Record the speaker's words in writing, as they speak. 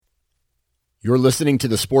You're listening to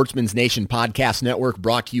the Sportsman's Nation Podcast Network,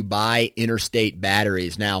 brought to you by Interstate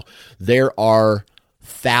Batteries. Now, there are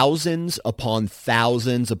thousands upon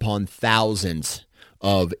thousands upon thousands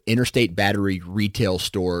of Interstate Battery retail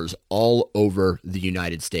stores all over the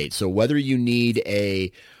United States. So whether you need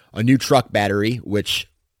a new truck battery, which,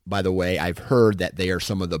 by the way, I've heard that they are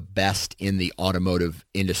some of the best in the automotive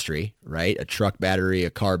industry, right? A truck battery, a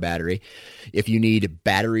car battery. If you need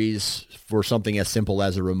batteries for something as simple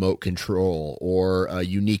as a remote control, or a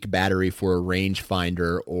unique battery for a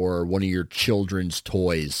rangefinder, or one of your children's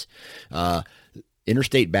toys,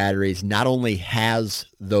 Interstate Batteries not only has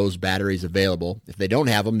those batteries available. If they don't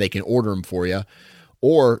have them, they can order them for you.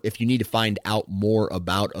 Or if you need to find out more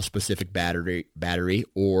about a specific battery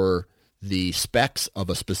or the specs of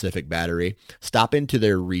a specific battery, stop into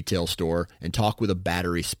their retail store and talk with a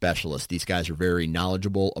battery specialist. These guys are very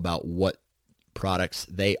knowledgeable about what products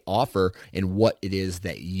they offer and what it is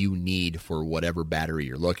that you need for whatever battery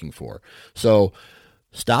you're looking for. So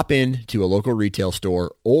stop in to a local retail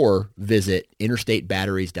store or visit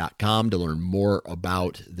interstatebatteries.com to learn more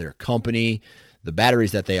about their company, the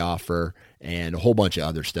batteries that they offer, and a whole bunch of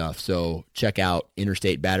other stuff. So check out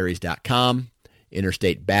interstatebatteries.com.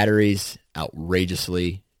 Interstate Batteries,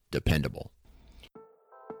 outrageously dependable.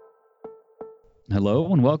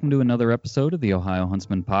 Hello, and welcome to another episode of the Ohio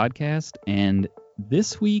Huntsman Podcast. And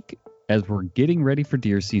this week, as we're getting ready for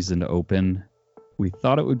deer season to open, we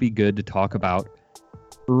thought it would be good to talk about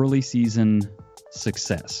early season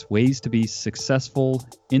success, ways to be successful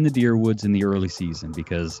in the deer woods in the early season,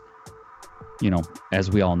 because,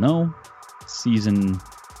 as we all know, season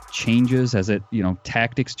changes as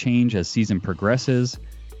tactics change as season progresses,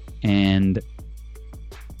 and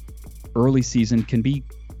early season can be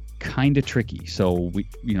kind of tricky. So we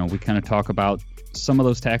kind of talk about some of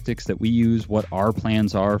those tactics that we use, what our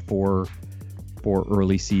plans are for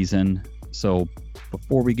early season. So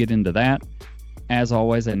before we get into that, as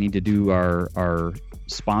always, I need to do our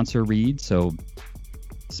sponsor read. So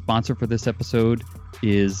sponsor for this episode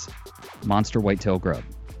is Monster Whitetail Grub.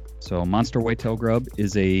 So Monster Whitetail Grub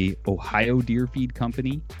is a Ohio deer feed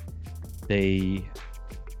company.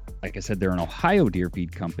 Like I said, they're an Ohio deer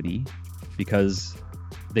feed company because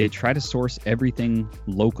they try to source everything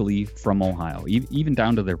locally from Ohio, even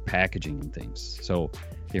down to their packaging and things. So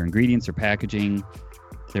their ingredients, their packaging,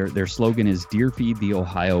 their slogan is "Deer Feed the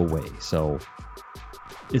Ohio Way." So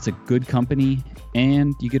it's a good company,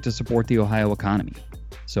 and you get to support the Ohio economy.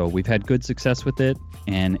 So we've had good success with it,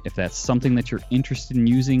 and if that's something that you're interested in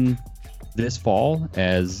using this fall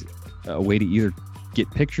as a way to either get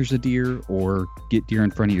pictures of deer or get deer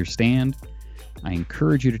in front of your stand, I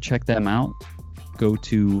encourage you to check them out. Go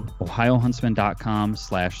to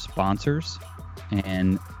ohiohuntsman.com/sponsors,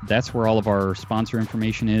 and that's where all of our sponsor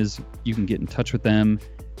information is. You can get in touch with them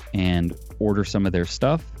and order some of their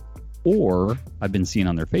stuff, or I've been seeing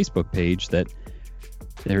on their Facebook page that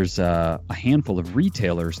there's a handful of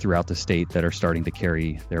retailers throughout the state that are starting to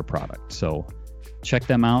carry their product. So check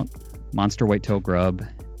them out, Monster Whitetail Grub.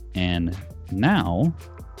 And now,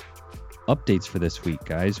 updates for this week,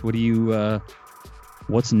 guys.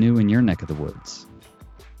 What's new in your neck of the woods?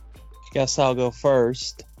 I guess I'll go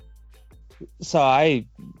first. So I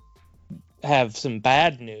have some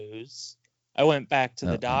bad news. I went back to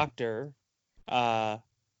the doctor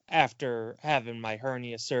after having my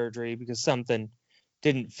hernia surgery because something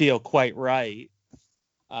didn't feel quite right.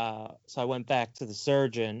 So I went back to the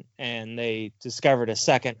surgeon, and they discovered a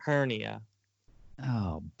second hernia.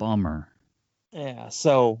 Oh, bummer. Yeah.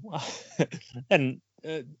 So, and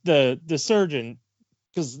the surgeon,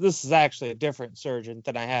 because this is actually a different surgeon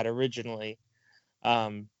than I had originally,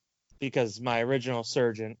 because my original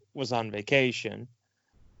surgeon was on vacation.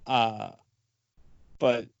 But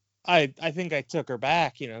I think I took her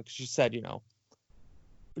back, because she said,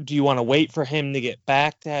 do you want to wait for him to get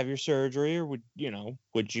back to have your surgery, or would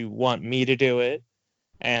you want me to do it?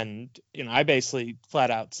 And, I basically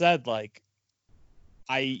flat out said,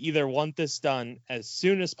 I either want this done as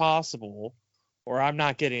soon as possible, or I'm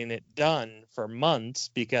not getting it done for months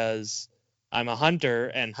because I'm a hunter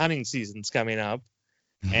and hunting season's coming up,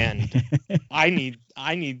 and I need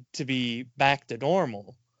to be back to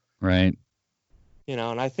normal. Right.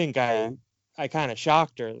 And I think I kind of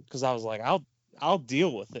shocked her because I was like, I'll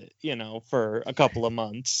deal with it, for a couple of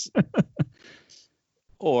months.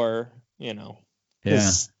 Or, yeah.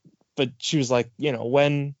 But she was like,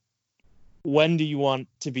 when do you want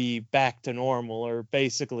to be back to normal? Or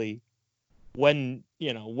basically, when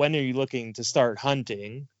are you looking to start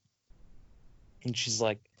hunting? And she's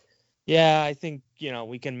like, yeah, I think,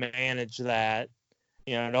 we can manage that.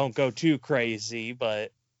 Don't go too crazy,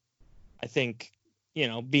 but I think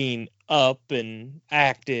being up and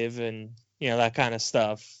active and, that kind of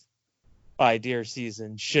stuff by deer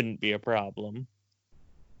season shouldn't be a problem.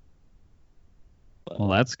 Well,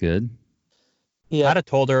 that's good. Yeah. I'd have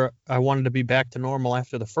told her I wanted to be back to normal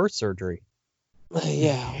after the first surgery.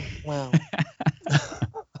 Yeah, well.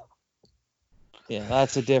 Yeah,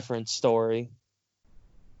 that's a different story.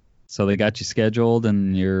 So they got you scheduled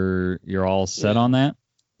and you're all set on that?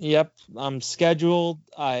 Yep, I'm scheduled.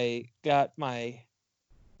 I got my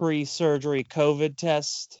pre-surgery COVID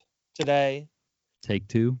test today. Take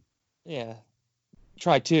 2? Yeah.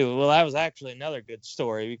 Try 2. Well, that was actually another good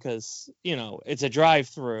story because, it's a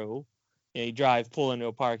drive-through. You drive, pull into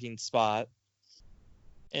a parking spot,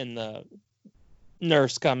 and the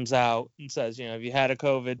nurse comes out and says, have you had a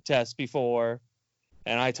COVID test before?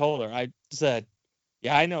 And I told her, I said,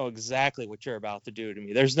 yeah, I know exactly what you're about to do to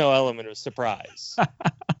me. There's no element of surprise.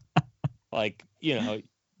 Like,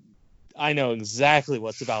 I know exactly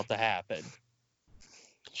what's about to happen.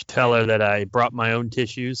 Did you tell her that I brought my own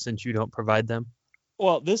tissues since you don't provide them?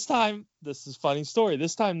 Well, this time, this is a funny story.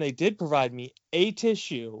 This time they did provide me a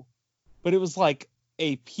tissue, but it was like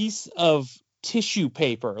a piece of tissue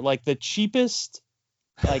paper, like the cheapest,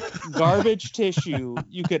 like garbage tissue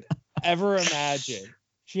you could ever imagine.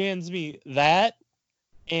 She hands me that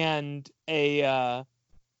and a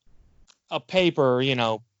paper,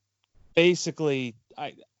 basically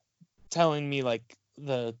telling me like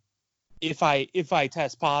if I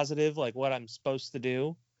test positive, like what I'm supposed to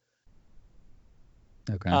do.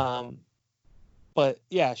 Okay. But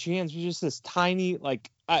yeah, she hands me just this tiny,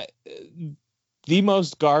 the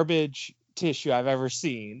most garbage tissue I've ever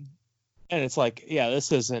seen, and it's like, yeah,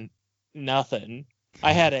 this isn't nothing.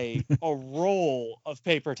 I had a roll of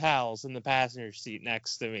paper towels in the passenger seat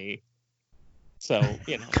next to me. So,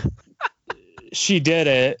 she did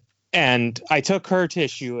it, and I took her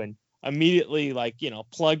tissue and immediately,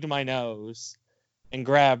 plugged my nose and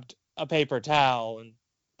grabbed a paper towel and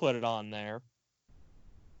put it on there.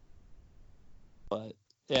 But,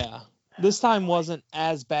 yeah, this time wasn't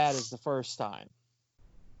as bad as the first time.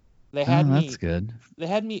 They had that's good. They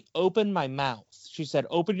had me open my mouth. She said,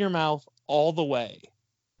 open your mouth all the way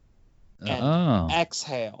and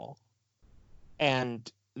exhale. And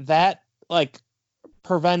that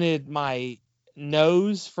prevented my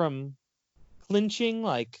nose from clenching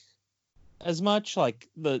as much,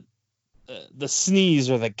 the sneeze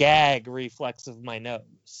or the gag reflex of my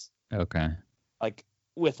nose. Okay.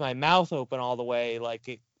 With my mouth open all the way,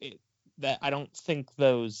 that I don't think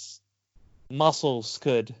those muscles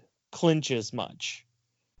could clinch as much.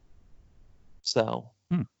 So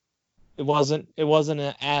it wasn't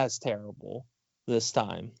as terrible this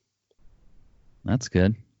time. That's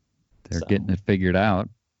good. They're getting it figured out.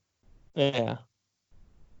 Yeah.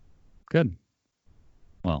 Good.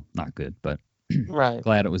 Well, not good, but right.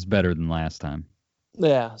 Glad it was better than last time.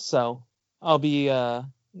 Yeah, so I'll be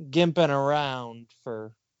gimping around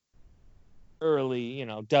for early,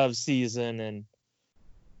 dove season and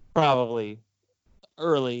probably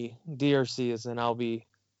early deer season. I'll be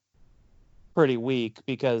pretty weak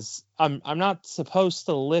because I'm not supposed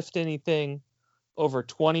to lift anything over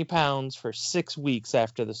 20 pounds for 6 weeks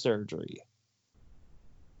after the surgery.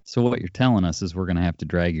 So what you're telling us is we're going to have to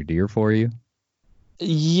drag your deer for you?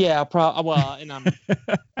 Yeah, and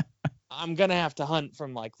I'm going to have to hunt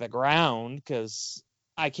from the ground because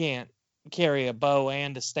I can't carry a bow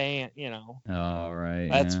and a stand, Oh, right.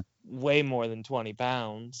 That's way more than 20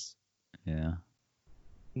 pounds. Yeah.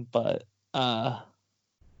 But,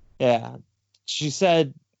 yeah, she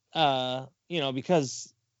said,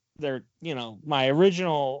 because they're, my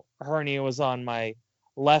original hernia was on my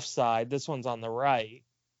left side. This one's on the right.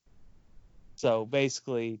 So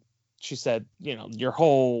basically, she said, your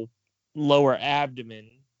whole lower abdomen,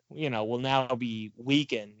 will now be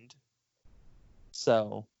weakened.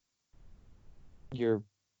 So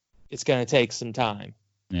it's going to take some time.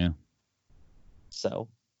 Yeah. So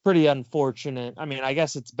pretty unfortunate. I mean, I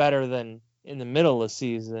guess it's better than in the middle of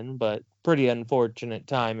season, but pretty unfortunate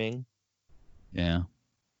timing. Yeah.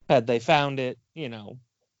 Had they found it,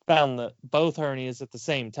 found both hernias at the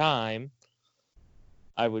same time,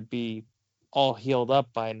 I would be all healed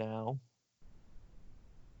up by now.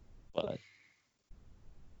 But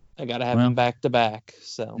I got to have them back to back.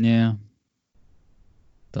 So yeah.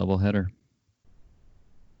 Double header.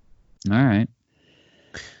 All right.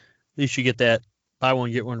 At least you get that buy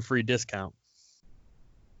one, get one free discount.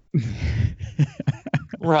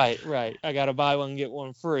 Right. I got to buy one, get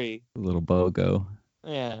one free. A little BOGO.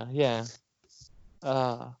 Yeah.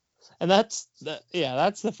 And that's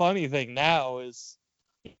the funny thing now is,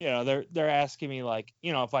 they're asking me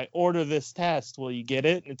if I order this test, will you get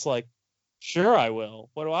it? And it's like, Sure, I will.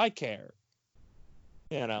 What do I care?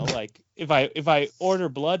 You know, like if I order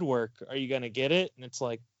blood work, are you gonna get it? And it's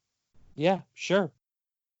like, yeah, sure.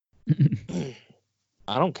 I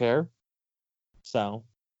don't care. So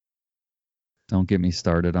Don't get me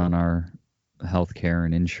started on our healthcare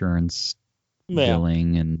and insurance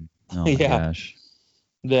billing and oh my gosh.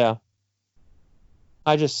 Yeah.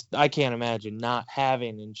 I can't imagine not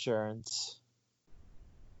having insurance.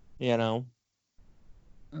 You know?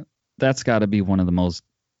 That's got to be one of the most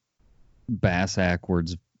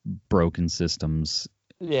bass-ackwards broken systems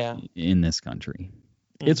in this country.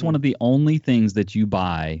 Mm-hmm. It's one of the only things that you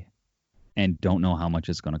buy and don't know how much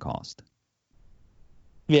it's going to cost.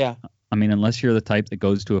 Yeah. I mean, unless you're the type that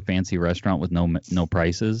goes to a fancy restaurant with no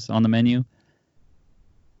prices on the menu.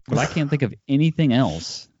 But I can't think of anything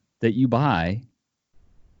else that you buy.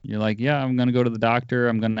 You're like, yeah, I'm going to go to the doctor.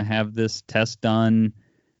 I'm going to have this test done.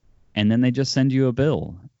 And then they just send you a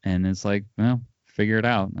bill. And it's like, well, figure it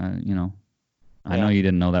out. I know you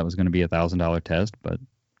didn't know that was going to be $1,000 test, but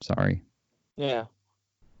sorry. Yeah.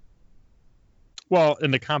 Well,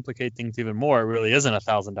 and to complicate things even more, it really isn't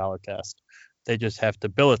 $1,000 test. They just have to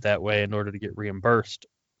bill it that way in order to get reimbursed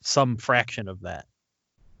some fraction of that,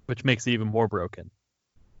 which makes it even more broken.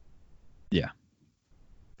 Yeah.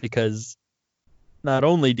 Because not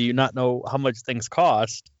only do you not know how much things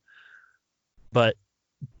cost, but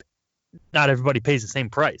not everybody pays the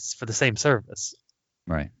same price for the same service.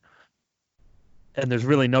 Right. And there's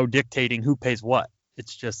really no dictating who pays what.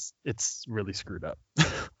 It's really screwed up.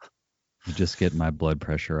 You just get my blood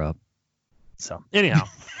pressure up. So anyhow.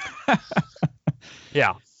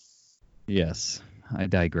 Yeah. Yes, I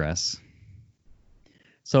digress.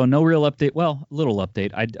 So no real update. Well, a little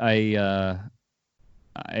update.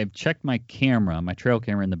 I've checked my camera, my trail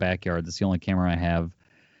camera in the backyard. That's the only camera I have.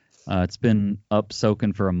 It's been up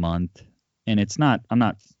soaking for a month, and I'm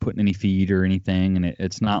not putting any feed or anything, and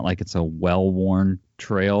it's not like it's a well-worn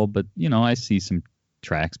trail, but I see some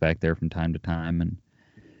tracks back there from time to time, and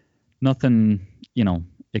nothing,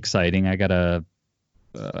 exciting. I got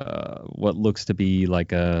what looks to be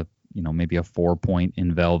like maybe a 4-point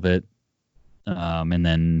in velvet. And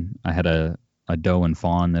then I had a doe and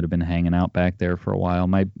fawn that have been hanging out back there for a while.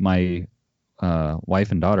 My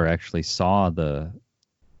wife and daughter actually saw the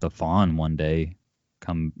fawn one day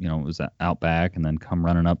come, it was out back and then come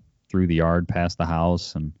running up through the yard past the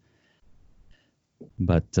house.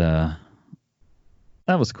 But that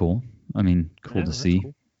was cool. I mean, cool to see.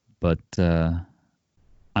 Cool. But I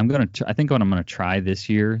think what I'm going to try this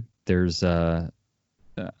year, there's I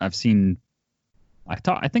think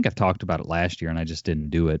I've talked about it last year and I just didn't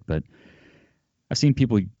do it, but I've seen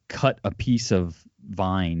people cut a piece of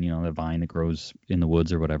vine, the vine that grows in the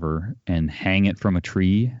woods or whatever, and hang it from a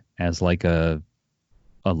tree as like a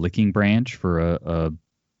licking branch for a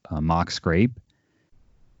mock scrape.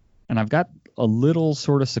 And I've got a little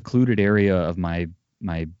sort of secluded area of my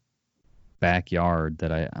backyard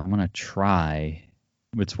that I'm going to try.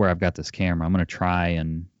 It's where I've got this camera. I'm going to try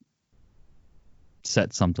and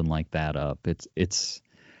set something like that up.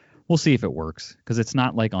 We'll see if it works, because it's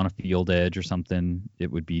not like on a field edge or something. It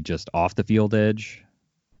would be just off the field edge.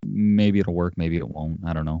 Maybe it'll work, maybe it won't.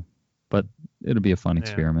 I don't know. But it'll be a fun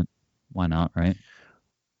experiment. Why not, right?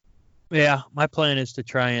 Yeah, my plan is to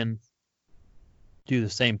try and do the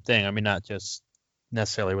same thing. I mean, not just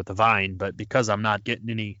necessarily with the vine, but because I'm not getting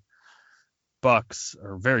any bucks,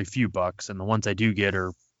 or very few bucks, and the ones I do get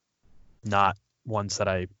are not ones that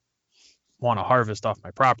I want to harvest off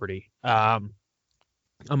my property.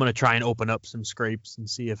 I'm going to try and open up some scrapes and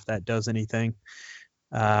see if that does anything.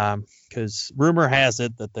 Because rumor has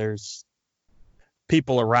it that there's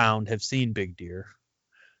people around have seen big deer.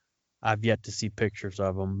 I've yet to see pictures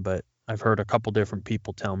of them, but I've heard a couple different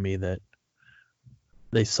people tell me that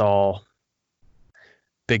they saw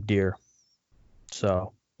big deer.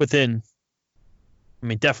 So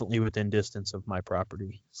definitely within distance of my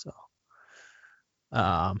property. So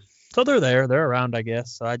they're there, they're around, I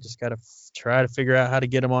guess. So I just got to try to figure out how to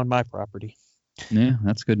get them on my property. Yeah,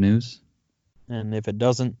 that's good news. And if it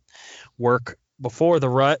doesn't work before the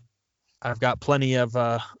rut, I've got plenty of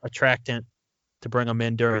attractant to bring them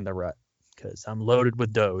in during the rut, because I'm loaded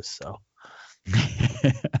with does. So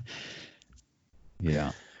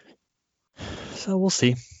yeah. So we'll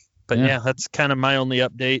see. But yeah, that's kind of my only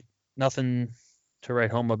update. Nothing to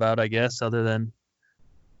write home about, I guess, other than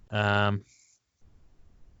I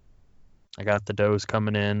got the does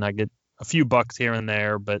coming in. I get a few bucks here and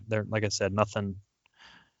there, but they're, like I said, nothing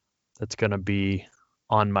that's going to be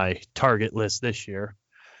on my target list this year,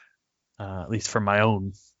 at least for my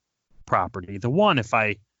own property. The one, if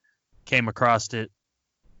I came across it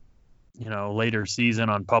later season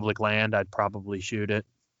on public land, I'd probably shoot it.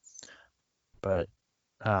 But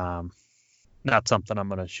not something I'm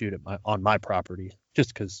going to shoot on my property,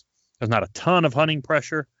 just because there's not a ton of hunting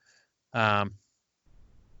pressure. At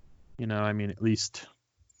least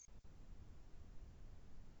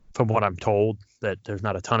from what I'm told, that there's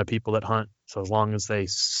not a ton of people that hunt. So as long as they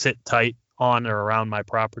sit tight on or around my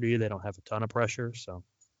property, they don't have a ton of pressure. So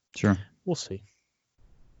Sure. we'll see.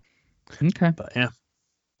 Okay. But yeah,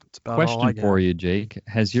 that's about all I Question got. for you, Jake.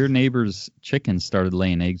 Has your neighbor's chickens started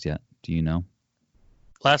laying eggs yet? Do you know?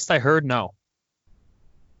 Last I heard, no.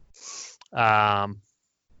 But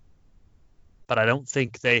I don't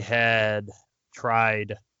think they had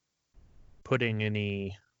tried putting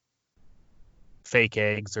any fake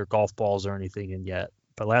eggs or golf balls or anything in yet.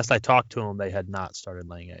 But last I talked to them, they had not started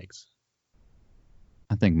laying eggs.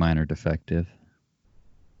 I think mine are defective.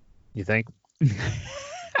 You think?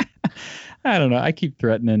 I don't know. I keep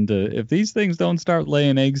threatening to, if these things don't start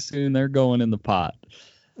laying eggs soon, they're going in the pot.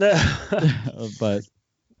 But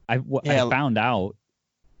I found out,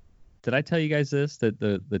 did I tell you guys this, that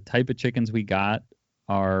the type of chickens we got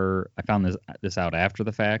I found this out after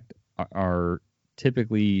the fact, are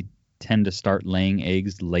typically tend to start laying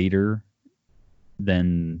eggs later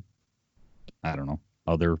than, I don't know,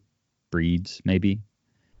 other breeds maybe.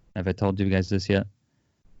 Have I told you guys this yet?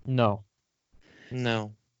 No.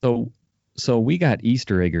 So we got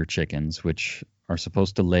Easter egger chickens, which are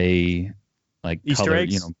supposed to lay like Easter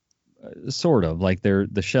eggs? Sort of like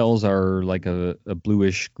the shells are like a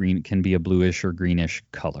bluish green, can be a bluish or greenish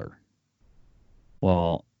color.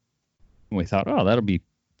 Well, we thought, oh, that'll be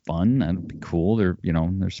fun. That'll be cool. They're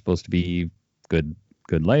supposed to be good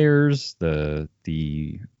layers. The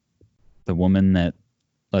woman that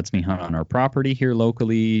lets me hunt on our property here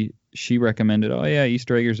locally, she recommended, oh yeah,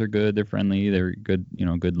 Easter eggers are good. They're friendly. They're good,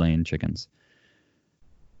 good laying chickens.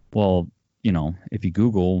 Well, if you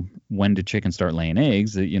Google when did chickens start laying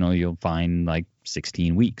eggs, you'll find like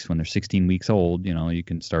 16 weeks. When they're 16 weeks old, you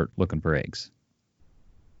can start looking for eggs.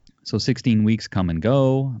 So 16 weeks come and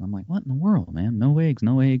go. And I'm like, what in the world, man? No eggs.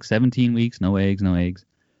 17 weeks, no eggs.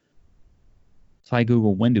 So I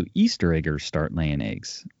Google, when do Easter eggers start laying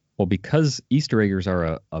eggs? Well, because Easter eggers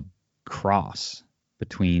are a cross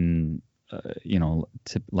between,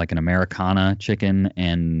 like an Americana chicken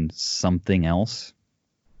and something else.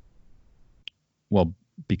 Well,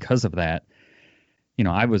 because of that,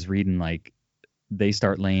 I was reading like they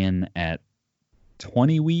start laying at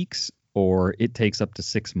 20 weeks, or it takes up to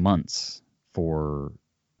 6 months for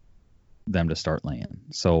them to start laying.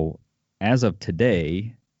 So as of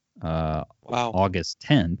today, August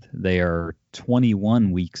 10th, they are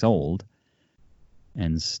 21 weeks old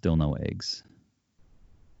and still no eggs.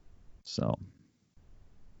 So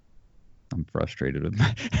I'm frustrated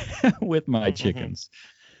with my chickens.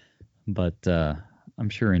 But I'm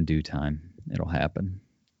sure in due time it'll happen.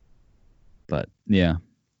 But yeah,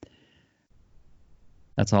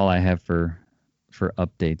 that's all I have for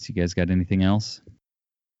updates. You guys got anything else?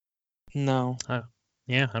 No.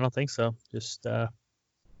 Yeah, I don't think so. Just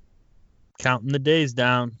counting the days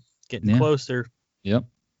down, getting closer. Yep.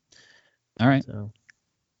 All right. So.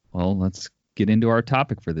 Well, let's get into our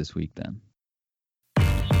topic for this week then.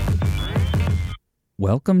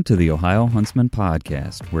 Welcome to the Ohio Huntsman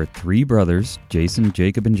Podcast, where three brothers, Jason,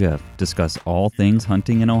 Jacob, and Jeff, discuss all things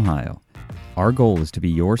hunting in Ohio. Our goal is to be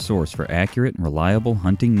your source for accurate and reliable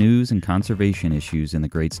hunting news and conservation issues in the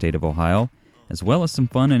great state of Ohio, as well as some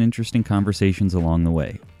fun and interesting conversations along the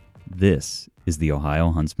way. This is the Ohio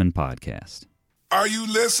Huntsman Podcast. Are you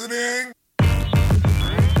listening?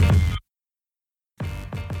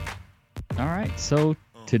 All right, so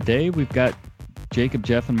today we've got Jacob,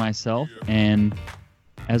 Jeff, and myself, and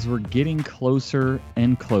as we're getting closer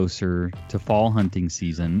and closer to fall hunting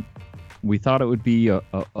season, we thought it would be a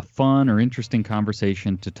fun or interesting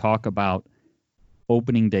conversation to talk about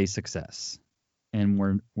opening day success. And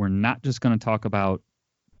we're not just going to talk about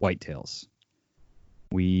whitetails.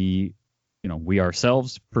 We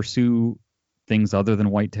ourselves pursue things other than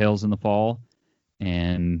whitetails in the fall,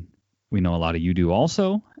 and we know a lot of you do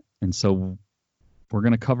also. And so we're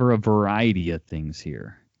going to cover a variety of things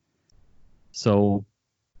here. So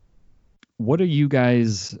what are you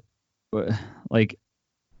guys like?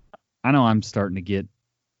 I know I'm starting to get,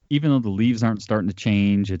 even though the leaves aren't starting to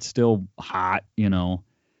change, it's still hot,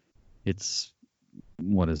 It's,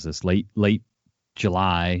 what is this, late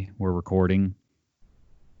July we're recording.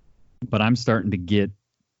 But I'm starting to get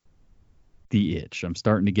the itch. I'm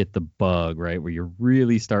starting to get the bug, right, where you're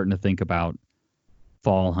really starting to think about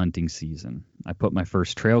fall hunting season. I put my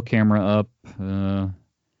first trail camera up. I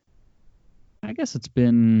guess it's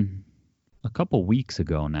been a couple weeks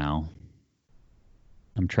ago now.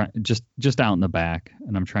 I'm trying just out in the back,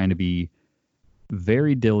 and I'm trying to be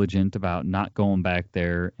very diligent about not going back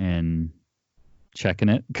there and checking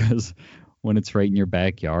it, because when it's right in your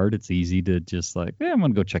backyard, it's easy to just like, I'm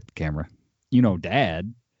gonna go check the camera.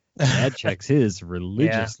 Dad checks his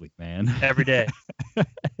religiously, man. Every day.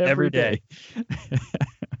 Every day.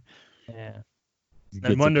 Yeah. He And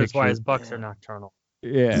gets a wonders why picture- his bucks are nocturnal.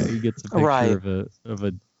 Yeah, he gets a picture Right.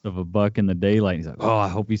 of a buck in the daylight. He's like, "Oh, I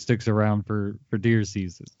hope he sticks around for deer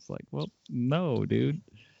season." It's like, well, no, dude,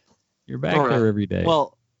 you're back Right. there every day.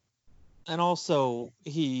 Well, and also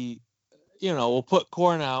he, will put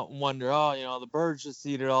corn out and wonder, the birds just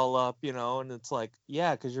eat it all up, and it's like,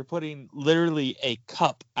 yeah, because you're putting literally a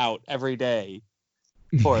cup out every day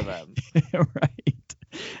for them. Right.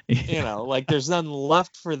 Like there's none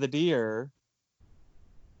left for the deer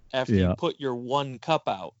after Yeah. you put your one cup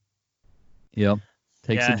out. Yep.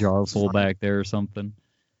 Takes Yeah, a jar it's full funny. back there or something.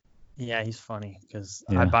 Yeah, he's funny because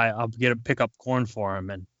Yeah. I'll pick up corn for him,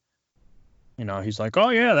 and he's like, "Oh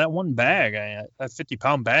yeah, that one bag, that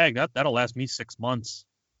 50-pound bag, that'll last me 6 months."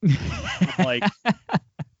 I'm like,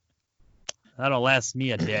 that'll last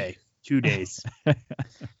me a day, 2 days.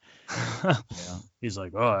 Yeah. He's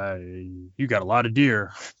like, "Oh, you got a lot of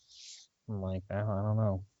deer." I'm like, I don't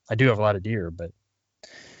know. I do have a lot of deer, but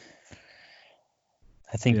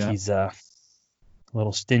I think Yeah. he's a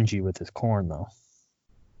little stingy with his corn, though.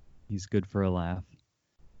 He's good for a laugh.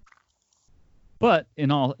 But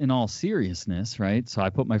in all seriousness, right? So I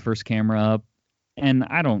put my first camera up, and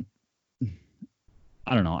I don't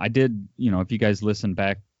know. I did, if you guys listen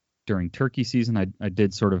back during turkey season, I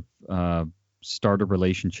did sort of start a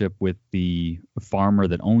relationship with the farmer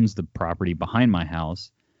that owns the property behind my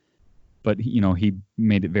house. But he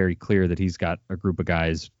made it very clear that he's got a group of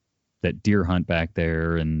guys that deer hunt back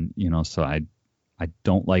there, and so I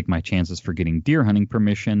don't like my chances for getting deer hunting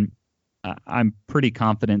permission. I'm pretty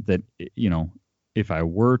confident that if I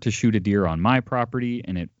were to shoot a deer on my property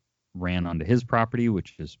and it ran onto his property,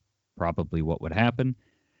 which is probably what would happen,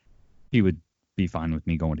 he would be fine with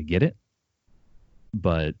me going to get it.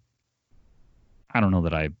 But I don't know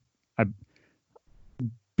that I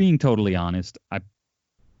being totally honest, I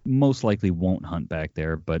most likely won't hunt back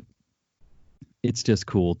there, but it's just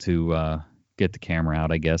cool to get the camera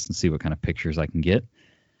out, I guess, and see what kind of pictures I can get.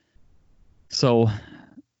 So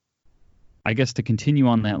I guess to continue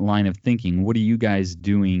on that line of thinking, what are you guys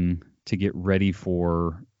doing to get ready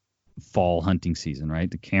for fall hunting season, right?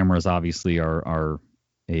 The cameras obviously are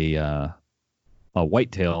a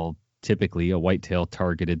whitetail, typically a whitetail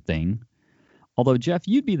targeted thing. Although, Jeff,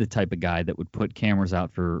 you'd be the type of guy that would put cameras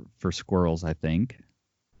out for squirrels, I think.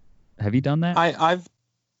 Have you done that?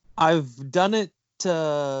 I've done it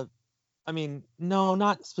to, no,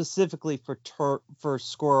 not specifically for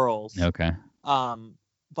squirrels. Okay.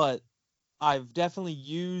 But I've definitely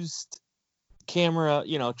used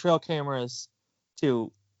trail cameras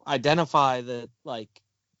to identify that,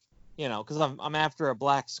 because I'm after a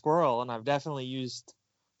black squirrel, and I've definitely used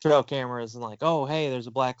trail cameras and oh, hey, there's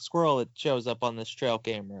a black squirrel that shows up on this trail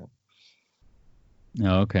camera.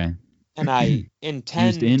 Oh, okay. And I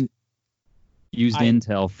intend used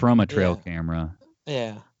intel from a trail Yeah. camera.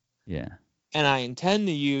 Yeah. Yeah. And I intend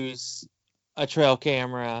to use a trail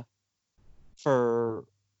camera for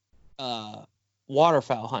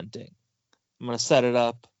waterfowl hunting. I'm going to set it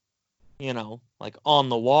up, on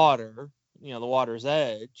the water, the water's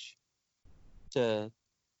edge, to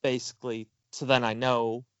basically, so then I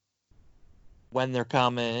know when they're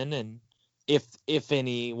coming and if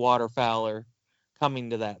any waterfowl are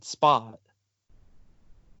coming to that spot.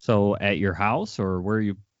 So at your house, or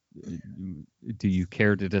do you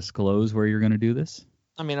care to disclose where you're going to do this?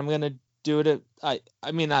 I'm going to do it at,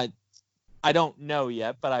 I don't know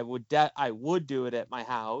yet, but I would do it at my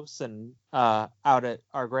house and out at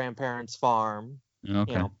our grandparents' farm.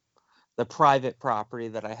 Okay. The private property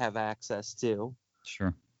that I have access to.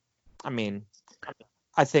 Sure.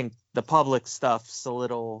 I think the public stuff's a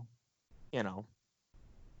little,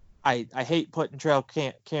 I hate putting trail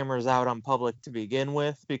cameras out on public to begin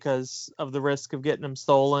with because of the risk of getting them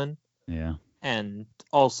stolen. Yeah. And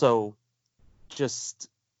also just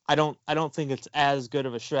I don't think it's as good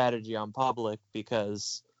of a strategy on public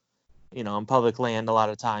because, on public land a lot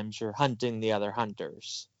of times you're hunting the other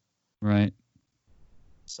hunters. Right.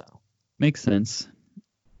 So makes sense.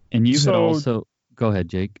 And you had So- also go ahead,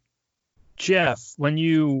 Jake. Jeff, when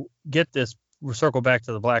you get this, we'll circle back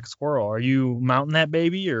to the black squirrel. Are you mounting that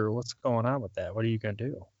baby, or what's going on with that? What are you gonna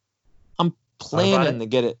do? I'm planning it? to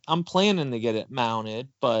get it. I'm planning to get it mounted,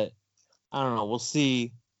 but I don't know. We'll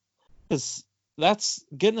see. Because that's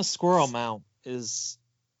getting a squirrel mount is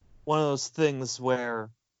one of those things where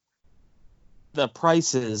the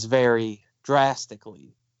prices vary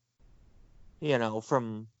drastically.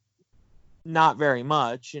 From not very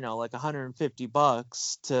much, like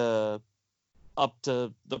 $150 to up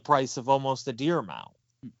to the price of almost a deer mount.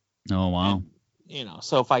 Oh, wow. And,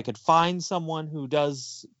 so if I could find someone who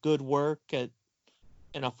does good work at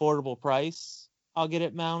an affordable price, I'll get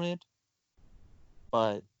it mounted.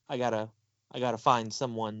 But I gotta find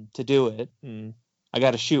someone to do it, and I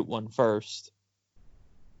gotta shoot one first.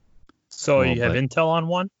 So Well, you have but- intel on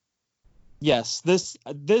one? Yes,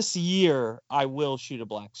 this year I will shoot a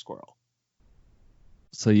black squirrel.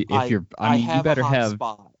 So you have better a hot have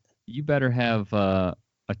spot. you better have a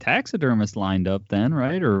taxidermist lined up then,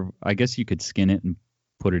 right? Or I guess you could skin it and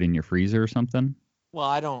put it in your freezer or something.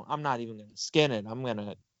 Well, I'm not even gonna skin it. I'm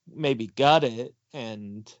gonna maybe gut it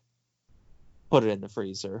and put it in the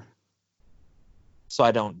freezer so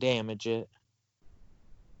I don't damage it.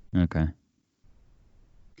 Okay.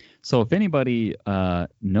 So if anybody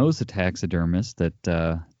knows a taxidermist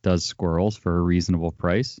that does squirrels for a reasonable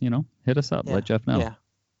price, hit us up. Yeah, Let Jeff know. Yeah,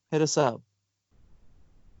 hit us up.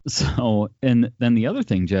 So, and then the other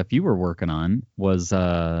thing, Jeff, you were working on was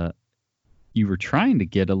you were trying to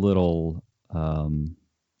get a little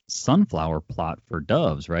sunflower plot for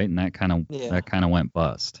doves, right? And that kind of went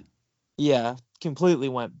bust. Yeah, completely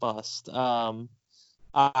went bust.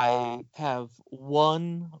 I have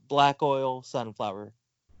one black oil sunflower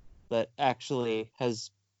that actually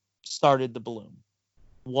has started to bloom.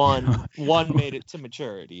 One made it to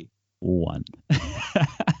maturity. One.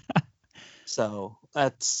 So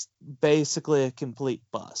that's basically a complete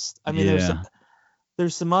bust. I mean, Yeah.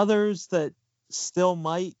 there's some others that still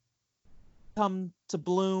might come to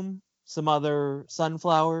bloom, some other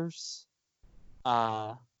sunflowers,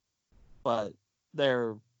 but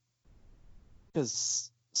they're,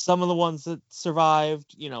 because some of the ones that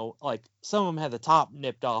survived, like some of them had the top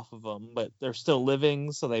nipped off of them, but they're still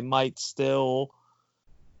living, so they might still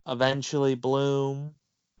eventually bloom.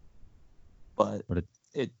 But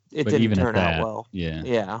it didn't even at turn out that, well.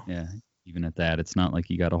 Yeah. Yeah. Even at that, it's not like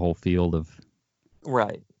you got a whole field of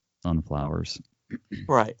Right. sunflowers.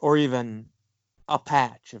 Right. Or even a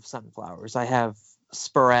patch of sunflowers. I have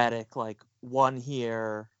sporadic, like one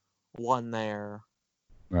here, one there.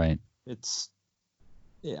 Right. It's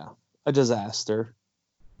a disaster.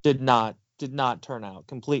 Did not turn out.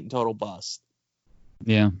 Complete and total bust.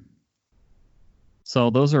 Yeah. So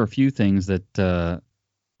those are a few things that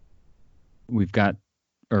we've got,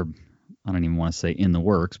 or I don't even want to say in the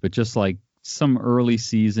works, but just like some early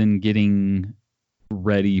season getting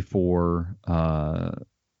ready for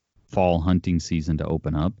fall hunting season to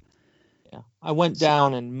open up. Yeah. I went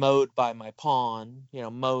down and mowed by my pond,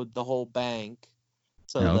 mowed the whole bank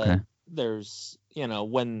so that there's,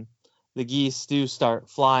 when the geese do start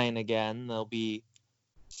flying again, they'll be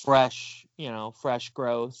fresh, fresh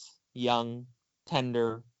growth, young,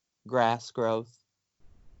 tender grass growth.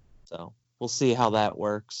 So we'll see how that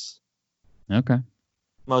works. Okay.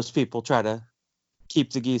 Most people try to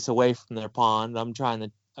keep the geese away from their pond. I'm trying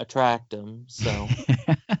to attract them. So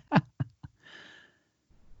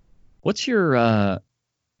what's your,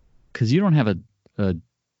 cause you don't have a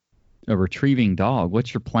retrieving dog.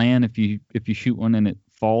 What's your plan if you shoot one and it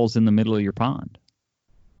falls in the middle of your pond?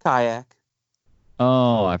 kayak.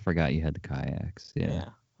 Oh, I forgot you had the kayaks. Yeah.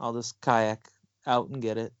 I'll just kayak out and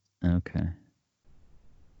get it. Okay.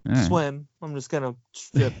 All right. Swim. I'm just gonna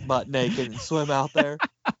strip butt naked and swim out there.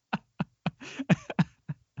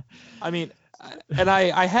 I mean, and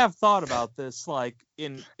I have thought about this, like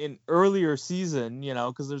in earlier season,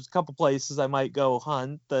 because there's a couple places I might go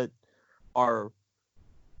hunt that are,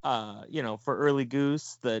 for early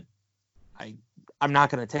goose that I'm not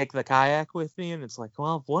gonna take the kayak with me, and it's like,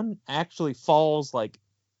 well, if one actually falls like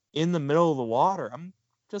in the middle of the water, I'm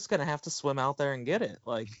just gonna have to swim out there and get it.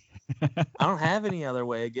 Like, I don't have any other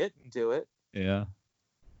way of getting to it. Yeah.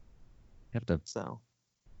 You have to So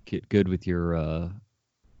get good with your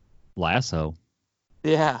lasso.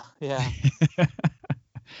 yeah.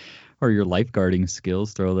 Or your lifeguarding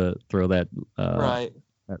skills. Throw that Right.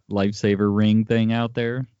 that lifesaver ring thing out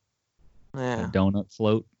there. Yeah. A donut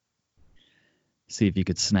float. See if you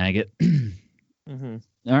could snag it. Mm-hmm.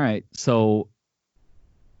 All right. So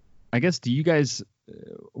I guess, do you guys,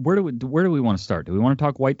 where do we want to start? Do we want to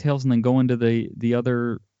talk whitetails and then go into the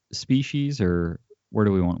other species, or what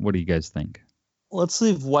do you guys think? Let's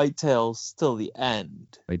leave whitetails till the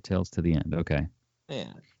end. Whitetails to the end. Okay.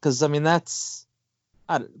 Yeah, because I mean that's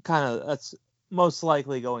most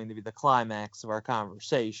likely going to be the climax of our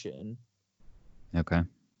conversation. Okay.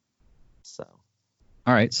 So.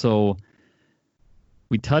 All right. So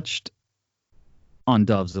we touched on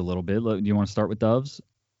doves a little bit. Do you want to start with doves?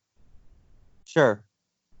 Sure.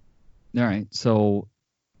 All right. So,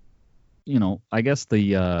 I guess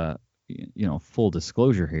the, full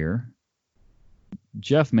disclosure here,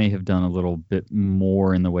 Jeff may have done a little bit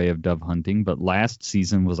more in the way of dove hunting, but last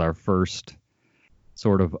season was our first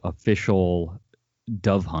sort of official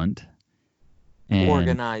dove hunt. And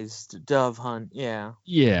organized dove hunt, yeah.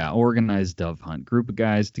 Yeah, organized dove hunt. Group of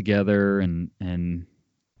guys together and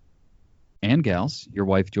gals. Your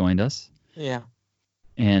wife joined us. Yeah.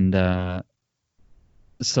 And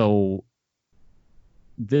so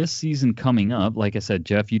this season coming up, like I said,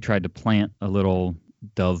 Jeff, you tried to plant a little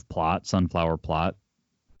dove plot, sunflower plot.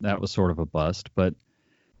 That was sort of a bust. But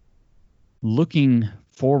looking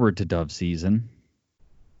forward to dove season,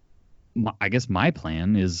 I guess my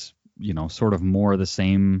plan is, sort of more the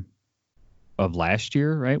same of last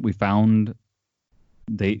year, right? We found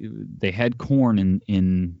they had corn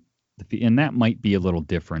in the, and that might be a little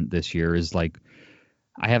different this year. Is like,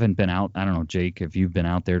 I haven't been out. I don't know, Jake, if you've been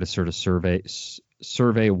out there to sort of survey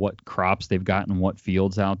what crops they've got in what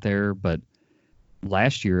fields out there. But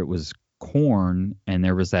last year it was corn, and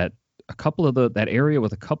there was that area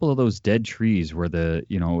with a couple of those dead trees where they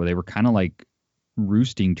were kind of like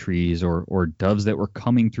roosting trees or doves that were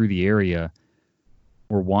coming through the area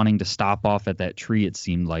were wanting to stop off at that tree, it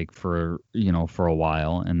seemed like, for a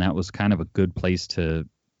while. And that was kind of a good place to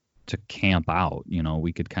camp out.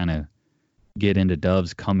 We could kind of get into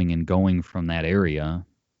doves coming and going from that area.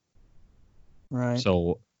 Right.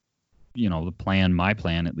 So, my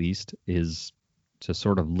plan at least, is to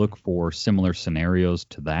sort of look for similar scenarios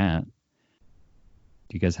to that. Do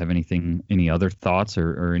you guys have any other thoughts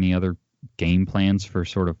or any other game plans for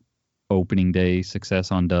sort of opening day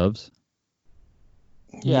success on doves?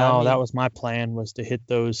 Yeah, no, that was my plan, was to hit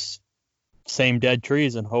those same dead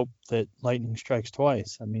trees and hope that lightning strikes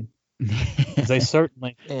twice. I mean, they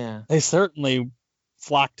certainly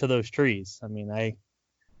flock to those trees. I mean,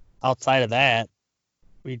 outside of that,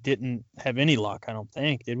 we didn't have any luck, I don't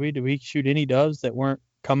think. Did we? Did we shoot any doves that weren't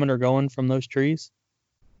coming or going from those trees?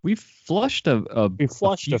 We flushed a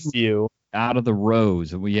few out of the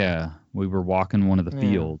rows. We were walking one of the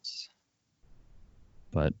fields.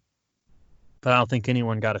 But I don't think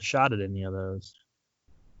anyone got a shot at any of those.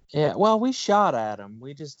 Yeah, well, we shot at them.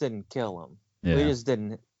 We just didn't kill them. Yeah. We just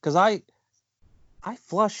didn't, because I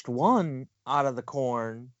flushed one out of the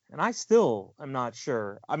corn, and I still am not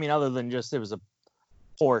sure. I mean, other than just it was a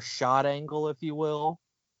poor shot angle, if you will.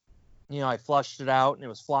 I flushed it out, and it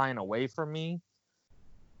was flying away from me.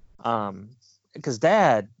 Because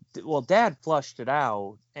Dad flushed it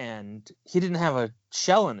out, and he didn't have a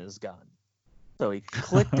shell in his gun, so he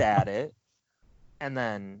clicked at it, and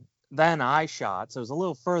then I shot, so it was a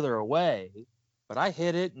little further away, but I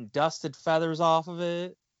hit it and dusted feathers off of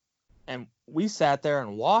it, and we sat there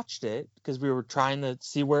and watched it because we were trying to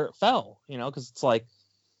see where it fell, because it's like,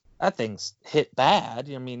 that thing's hit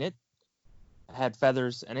bad. I mean, it had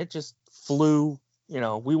feathers, and it just flew,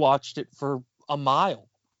 we watched it for a mile.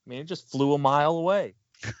 I mean, it just flew a mile away.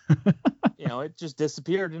 It just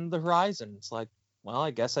disappeared into the horizon. It's like, well,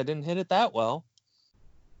 I guess I didn't hit it that well.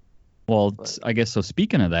 Well, I guess so.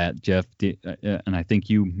 Speaking of that, Jeff, and I think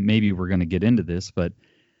you maybe were going to get into this, but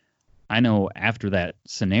I know after that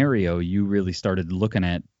scenario, you really started looking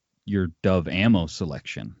at your dove ammo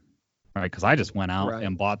selection, right? Because I just went out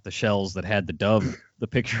and bought the shells that had the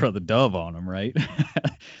picture of the dove on them, right?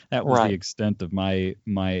 That was the extent of my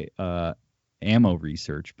ammo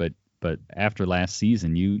research. But after last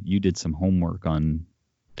season, you did some homework on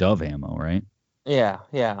dove ammo, right? Yeah.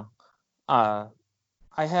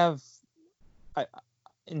 I have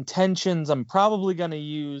intentions. I'm probably going to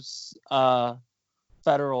use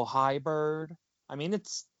Federal High Bird. I mean,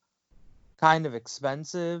 it's kind of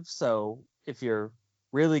expensive, so if you're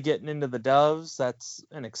really getting into the doves, that's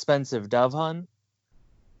an expensive dove hunt.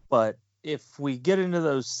 But if we get into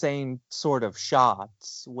those same sort of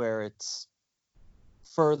shots where it's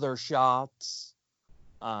further shots,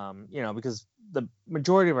 because the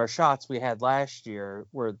majority of our shots we had last year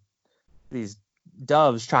were these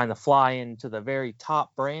doves trying to fly into the very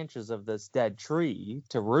top branches of this dead tree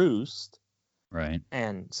to roost. Right.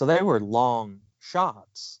 And so they were long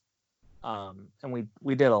shots. And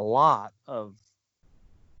we did a lot of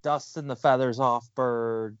dusting the feathers off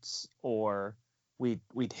birds, or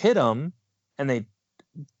we'd hit them and they'd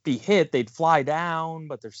be hit, they'd fly down,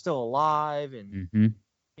 but they're still alive. And,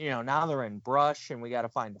 now they're in brush and we got to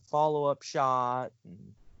find a follow-up shot.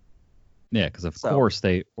 Yeah, because of course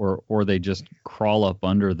they just crawl up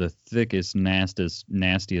under the thickest,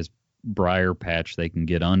 nastiest briar patch they can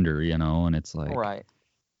get under, and it's like, right.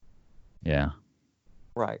 Yeah.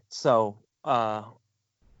 Right. So I'm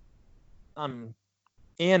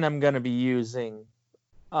And I'm going to be using,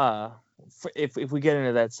 if we get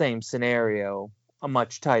into that same scenario, a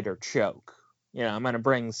much tighter choke. I'm going to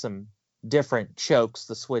bring some different chokes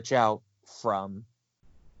to switch out from.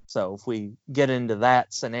 So if we get into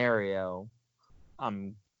that scenario,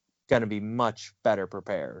 I'm going to be much better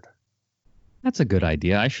prepared. That's a good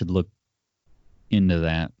idea. I should look into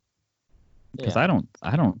that. Because I don't,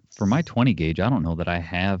 for my 20 gauge, I don't know that I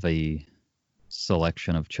have a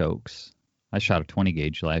selection of chokes. I shot a 20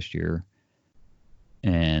 gauge last year,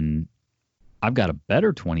 and I've got a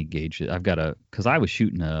better 20 gauge. Because I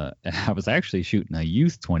was actually shooting a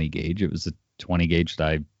youth 20 gauge. It was a 20 gauge that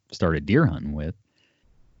I started deer hunting with.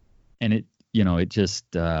 And it just,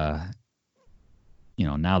 now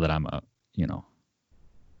that I'm a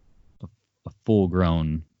full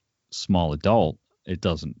grown small adult, it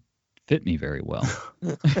doesn't fit me very well.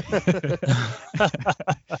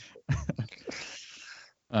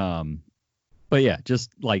 But yeah,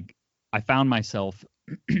 just like I found myself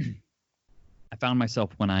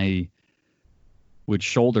when I would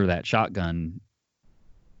shoulder that shotgun,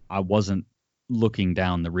 I wasn't looking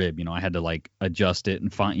down the rib. I had to like adjust it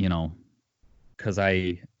and find, because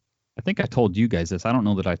I think I told you guys this. I don't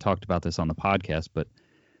know that I talked about this on the podcast, but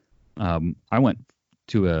I went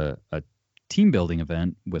to a team building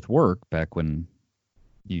event with work back when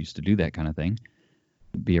you used to do that kind of thing,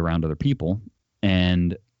 be around other people.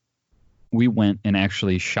 And we went and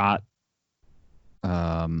actually shot,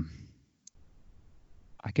 I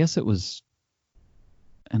guess it was,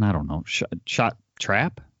 and I don't know, shot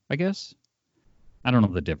trap, I guess. I don't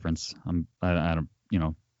know the difference. I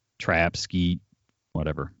don't, trap, skeet,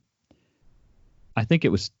 whatever. I think it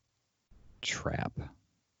was trap.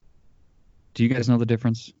 Do you guys know the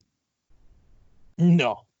difference?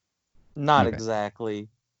 No, not Okay. exactly.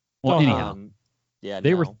 Well, anyhow,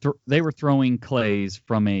 they were throwing clays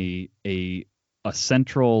from a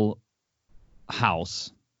central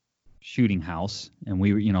house, shooting house, and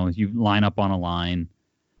we were, you line up on a line.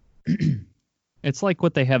 It's like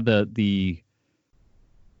what they have the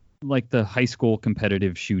high school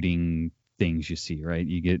competitive shooting things you see, right?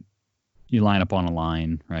 You line up on a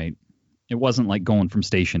line, right? It wasn't like going from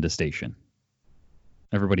station to station.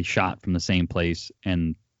 Everybody shot from the same place,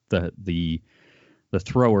 and the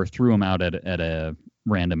thrower threw them out at a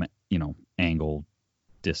random, angle,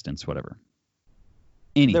 distance, whatever.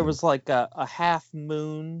 Anywho, there was like a half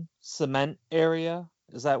moon cement area.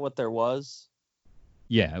 Is that what there was?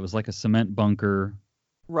 Yeah, it was like a cement bunker.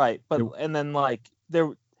 Right, but and then like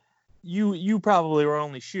there, you probably were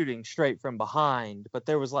only shooting straight from behind, but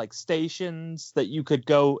there was like stations that you could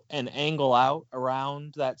go and angle out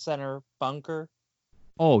around that center bunker.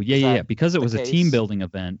 Oh, yeah. Because it was a team building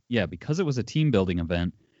event. Yeah, because it was a team building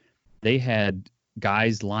event, they had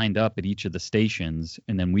guys lined up at each of the stations,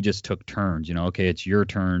 and then we just took turns. Okay, it's your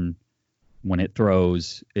turn. When it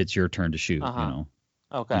throws, it's your turn to shoot.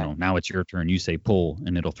 Okay. Now it's your turn. You say pull,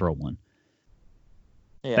 and it'll throw one.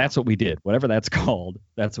 Yeah. That's what we did. Whatever that's called,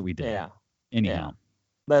 that's what we did. Yeah. Anyhow.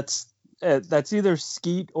 Yeah. That's either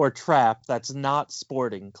skeet or trap. That's not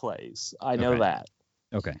sporting clays. I know that.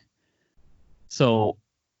 Okay. So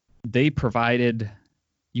they provided,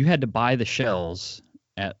 you had to buy the shells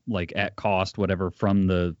at cost, whatever, from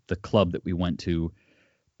the club that we went to,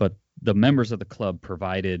 but the members of the club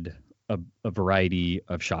provided a variety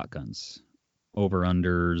of shotguns,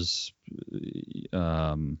 over-unders,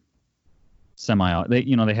 semi,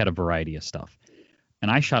 they had a variety of stuff. And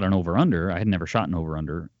I shot an over-under. I had never shot an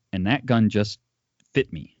over-under, and that gun just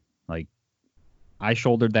fit me. Like, I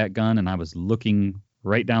shouldered that gun, and I was looking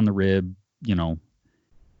right down the rib,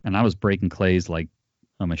 and I was breaking clays like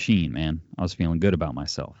a machine, man. I was feeling good about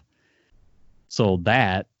myself. So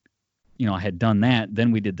that, I had done that.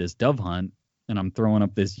 Then we did this dove hunt, and I'm throwing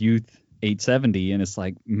up this youth 870, and it's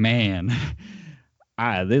like, man,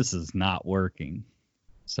 this is not working.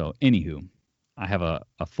 So anywho, I have a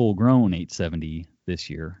full-grown 870 this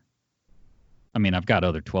year. I mean, I've got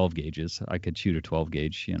other 12 gauges. I could shoot a 12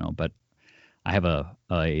 gauge, but I have a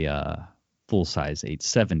full-size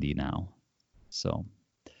 870 now. So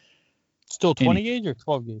still 20 gauge or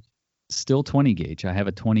 12 gauge? Still 20 gauge. I have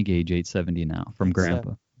a 20 gauge 870 now from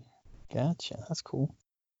Grandpa. Gotcha. That's cool.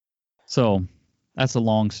 So that's a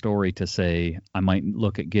long story to say I might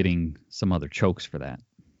look at getting some other chokes for that,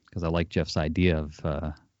 because I like Jeff's idea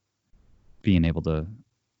of being able to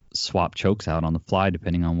swap chokes out on the fly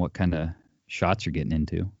depending on what kind of shots you're getting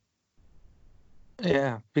into.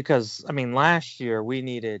 Yeah, because last year we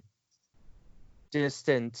needed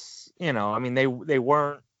distance. They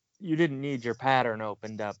weren't. You didn't need your pattern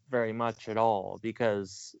opened up very much at all,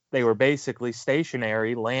 because they were basically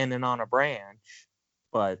stationary, landing on a branch,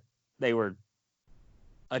 but they were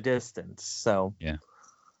a distance. So Yeah.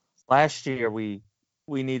 last year we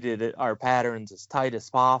needed our patterns as tight as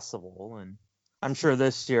possible, and I'm sure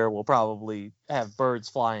this year we'll probably have birds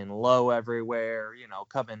flying low everywhere,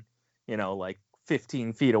 coming, like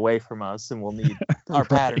 15 feet away from us, and we'll need our Right.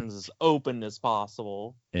 patterns as open as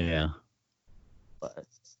possible. Yeah. But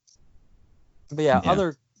yeah,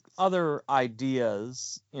 Yeah. other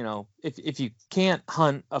ideas, if you can't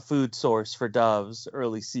hunt a food source for doves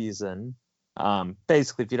early season,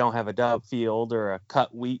 basically if you don't have a dove field or a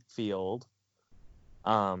cut wheat field,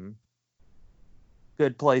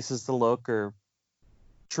 good places to look are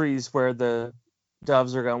trees where the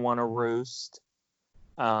doves are going to want to roost,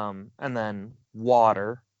 and then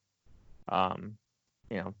water.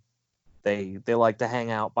 They like to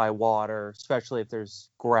hang out by water, especially if there's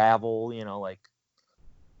gravel, like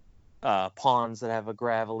ponds that have a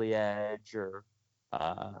gravelly edge, or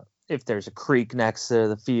if there's a creek next to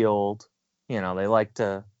the field. They like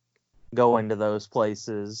to go into those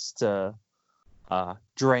places to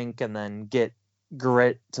drink and then get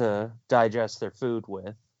grit to digest their food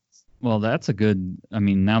with. Well, that's a good, I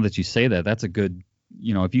mean, now that you say that, that's a good,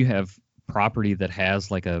 if you have property that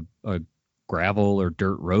has like a gravel or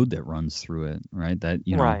dirt road that runs through it, right? That,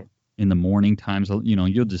 Right. in the morning times,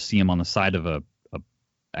 you'll just see them on the side of a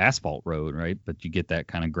asphalt road, right? But you get that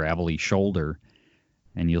kind of gravelly shoulder,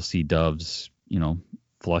 and you'll see doves,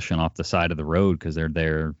 flushing off the side of the road because they're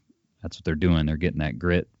there. That's what they're doing. They're getting that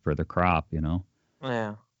grit for the crop,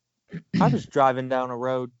 Yeah. I was driving down a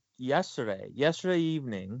road yesterday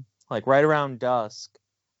evening, like right around dusk,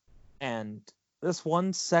 and this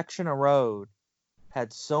one section of road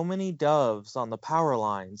had so many doves on the power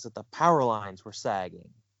lines that the power lines were sagging.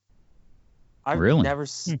 Really?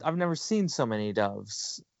 I've never seen so many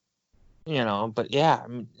doves, but yeah,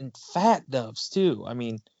 and fat doves too. I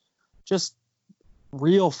mean, just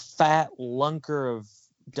real fat lunker of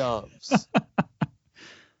doves.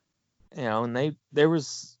 And they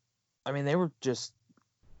were just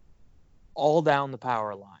all down the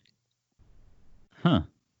power line. Huh.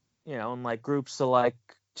 In like groups of like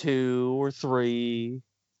 2 or 3,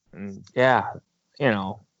 and yeah,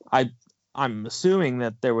 I'm assuming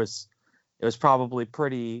that it was probably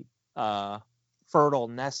pretty fertile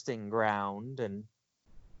nesting ground, and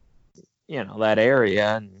that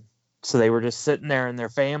area, and so they were just sitting there in their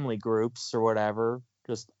family groups or whatever,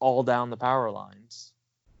 just all down the power lines.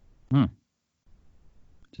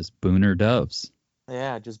 Just booner doves.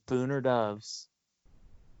 Yeah, just booner doves.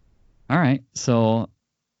 All right. So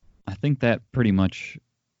I think that pretty much,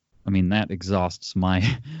 that exhausts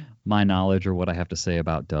my knowledge or what I have to say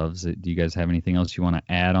about doves. Do you guys have anything else you want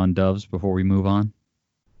to add on doves before we move on?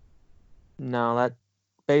 No, that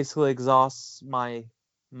basically exhausts my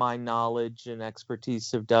knowledge and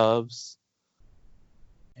expertise of doves.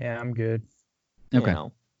 Yeah, I'm good. Okay.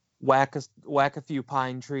 Whack a few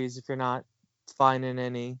pine trees if you're not finding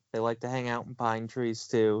any. They like to hang out in pine trees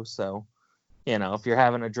too. So, if you're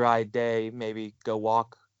having a dry day, maybe go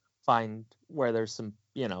find where there's some,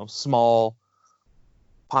 small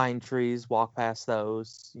pine trees, walk past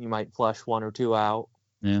those. You might flush 1 or 2 out.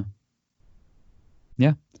 Yeah.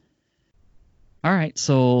 Yeah. All right.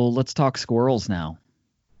 So let's talk squirrels now.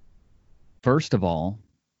 First of all,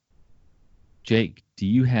 Jake, do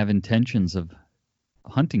you have intentions of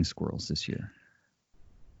hunting squirrels this year?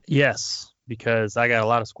 Yes, because I got a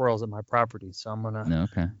lot of squirrels at my property, so I'm gonna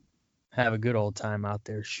Okay. have a good old time out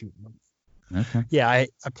there shooting them. Okay. Yeah, I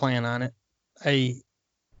plan on it. I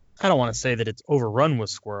don't want to say that it's overrun with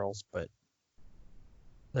squirrels, but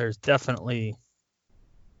there's definitely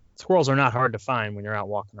squirrels are not hard to find when you're out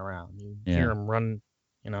walking around. You hear them running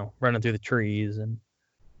through the trees, and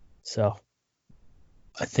so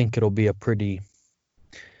I think it'll be a pretty,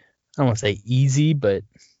 I don't want to say easy, but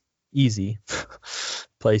easy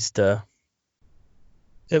place to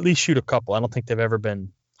at least shoot a couple. I don't think they've ever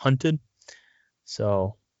been hunted,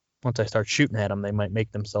 so once I start shooting at them, they might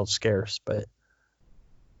make themselves scarce. But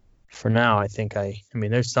for now, I think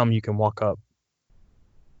there's some you can walk up.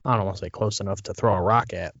 I don't want to say close enough to throw a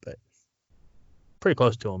rock at, but pretty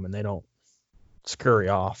close to them, and they don't scurry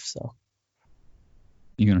off. So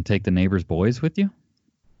You gonna take the neighbor's boys with you?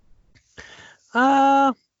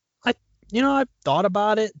 I've thought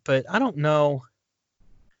about it, but I don't know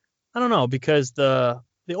because the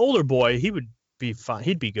older boy, he would be fine.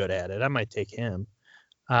 He'd be good at it. I might take him.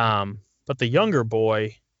 But the younger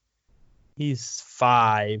boy, he's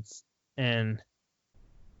 5, and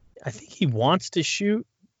I think he wants to shoot,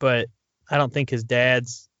 but I don't think his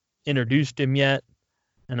dad's introduced him yet,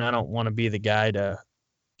 and I don't want to be the guy to,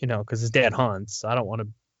 because his dad hunts. I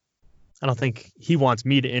don't think he wants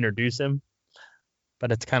me to introduce him.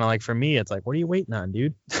 But it's kind of like, for me, it's like, what are you waiting on,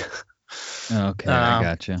 dude? Okay, I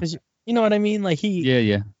gotcha. 'Cause you know what I mean? Like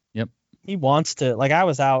Yeah. Yep. he wants to, like, I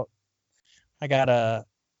was out, I got a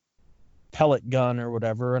pellet gun or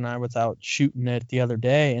whatever, and I was out shooting it the other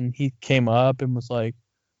day, and he came up and was like,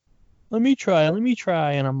 let me try.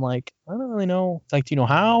 And I'm like, I don't really know. It's like, do you know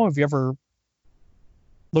how? Have you ever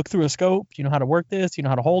looked through a scope? Do you know how to work this? Do you know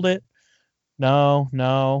how to hold it? No.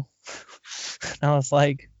 And I was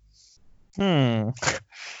like, maybe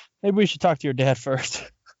we should talk to your dad first.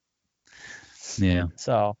 Yeah.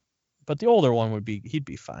 So, but the older one he'd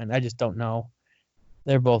be fine. I just don't know.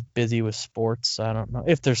 They're both busy with sports. So I don't know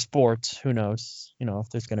if there's sports. Who knows? If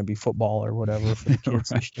there's going to be football or whatever for the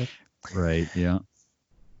kids. Right. And shit. Right. Yeah.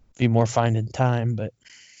 Be more finding time, but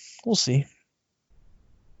we'll see.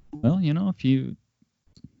 Well, if you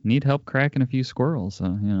need help cracking a few squirrels,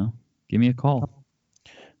 give me a call.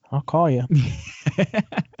 I'll call you.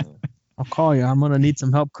 I'm going to need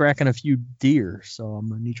some help cracking a few deer, so I'm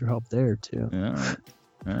going to need your help there too. All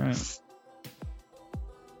right.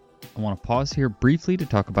 I want to pause here briefly to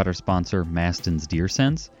talk about our sponsor, Maston's Deer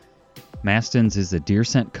Sense. Maston's is a deer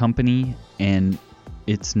scent company, and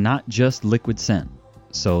it's not just liquid scent.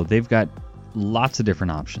 So they've got lots of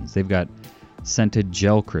different options. They've got scented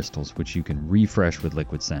gel crystals, which you can refresh with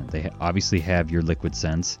liquid scent. They obviously have your liquid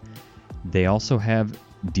scents. They also have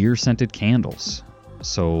deer scented candles,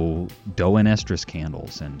 so doe and estrus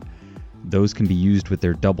candles, and those can be used with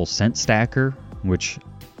their double scent stacker, which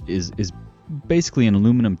is basically an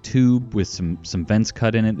aluminum tube with some vents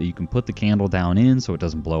cut in it that you can put the candle down in so it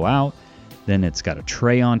doesn't blow out. Then it's got a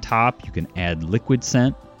tray on top. You can add liquid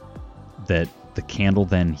scent that the candle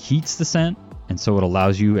then heats the scent, and so it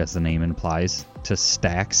allows you, as the name implies, to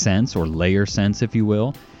stack scents or layer scents, if you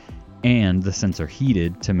will, and the scents are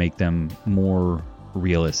heated to make them more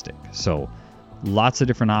realistic. So lots of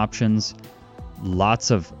different options, lots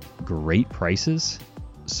of great prices.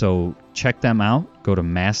 So check them out. Go to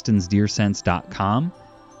mastonsdeersense.com,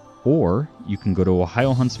 or you can go to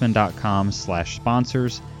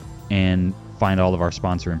ohiohuntsman.com/sponsors and find all of our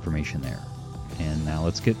sponsor information there. And now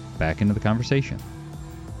let's get back into the conversation.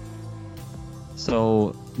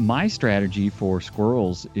 So my strategy for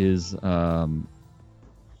squirrels is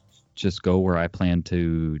just go where I plan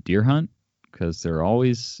to deer hunt, because they're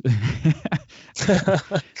always it's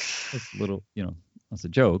a little, that's a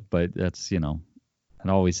joke, but that's, it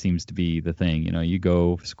always seems to be the thing. You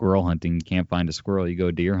go squirrel hunting, you can't find a squirrel. You go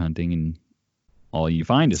deer hunting, and all you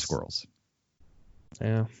find is squirrels.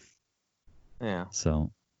 Yeah.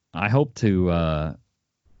 So I hope to,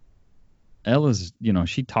 Ella's,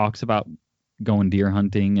 she talks about going deer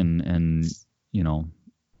hunting, and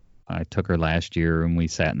I took her last year and we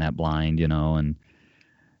sat in that blind, and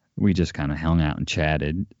we just kind of hung out and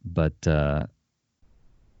chatted. But I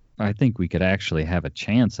think we could actually have a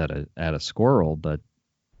chance at a squirrel, but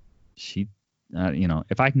she,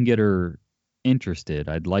 if I can get her interested,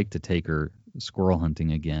 I'd like to take her squirrel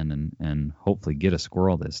hunting again and hopefully get a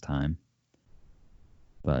squirrel this time.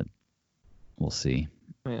 But we'll see.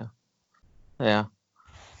 Yeah.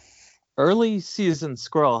 Early season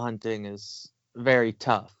squirrel hunting is very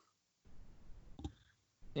tough.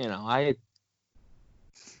 If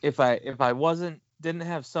I didn't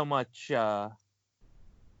have so much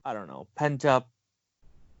pent up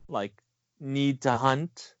need to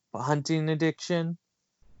hunt, hunting addiction,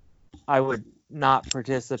 I would not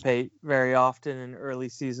participate very often in early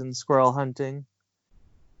season squirrel hunting.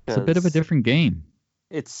 It's a bit of a different game.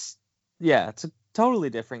 It's a totally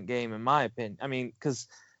different game in my opinion. I mean, because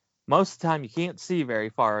most of the time you can't see very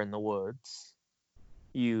far in the woods.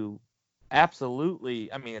 You absolutely,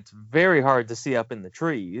 it's very hard to see up in the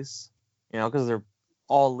trees, because they're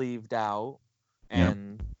all leaved out.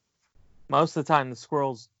 And most of the time the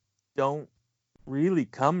squirrels don't really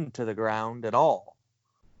come to the ground at all.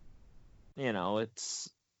 It's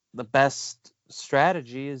the best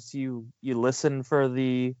strategy is you listen for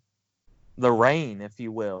the rain, if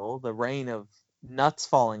you will, the rain of nuts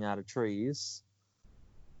falling out of trees,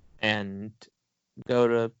 and go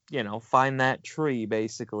to, find that tree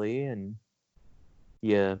basically, and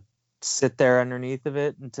you sit there underneath of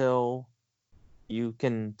it until you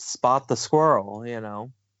can spot the squirrel,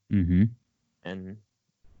 Mm-hmm. and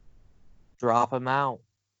drop him out.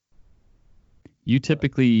 You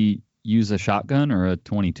typically use a shotgun or a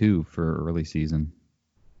 22 for early season?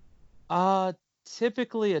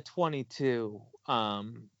 Typically a 22.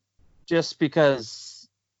 Just because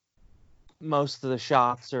most of the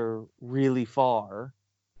shots are really far.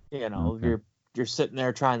 Okay. You're sitting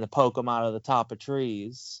there trying to poke them out of the top of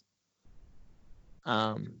trees.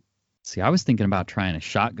 See, I was thinking about trying a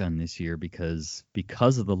shotgun this year because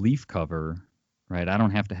of the leaf cover right? I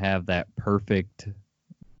don't have to have that perfect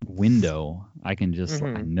window. I can just, I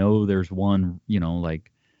Mhm. know there's one,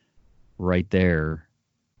 like right there,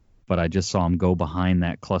 but I just saw him go behind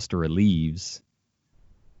that cluster of leaves,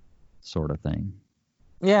 sort of thing.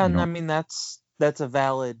 Yeah, You and know, I mean that's a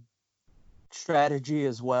valid strategy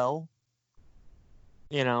as well.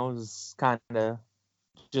 Is kind of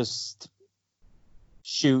just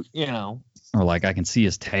shoot. or like I can see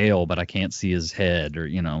his tail, but I can't see his head, or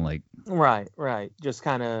like, Right. Just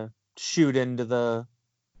kind of shoot into the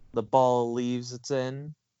ball of leaves it's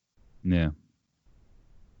in. yeah.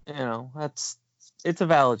 It's a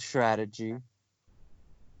valid strategy.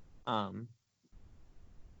 I've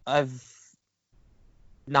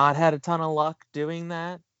not had a ton of luck doing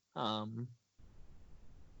that.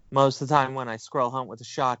 Most of the time when I squirrel hunt with a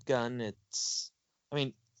shotgun, I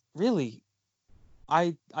mean, really,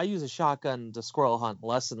 I use a shotgun to squirrel hunt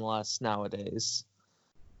less and less nowadays.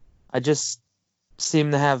 I just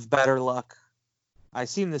seem to have better luck. I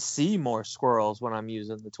seem to see more squirrels when I'm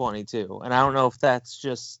using the 22, and I don't know if that's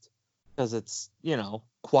just because it's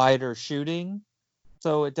quieter shooting,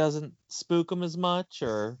 so it doesn't spook them as much,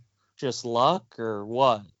 or just luck, or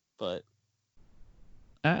what. But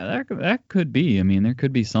That could be. I mean, there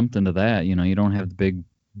could be something to that. You don't have the big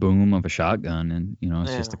boom of a shotgun, and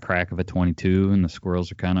it's just yeah, a crack of a 22, and the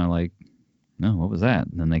squirrels are kind of like, no, what was that?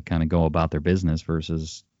 And then they kind of go about their business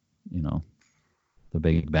versus, the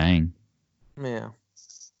big bang. yeah,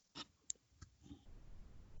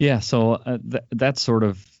 Yeah. So that's sort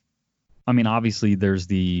of. I mean, obviously, there's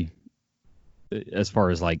as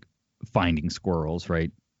far as like finding squirrels,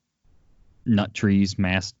 right? Nut trees,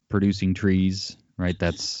 mass producing trees, right?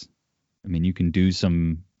 I mean, you can do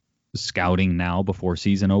some scouting now before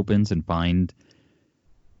season opens and find,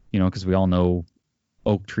 because we all know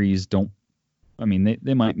oak trees I mean,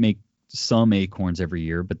 they might make some acorns every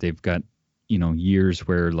year, but they've got, years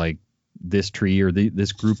where like this tree or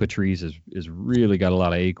this group of trees is really got a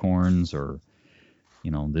lot of acorns, or,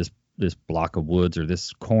 this block of woods or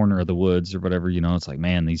this corner of the woods or whatever, it's like,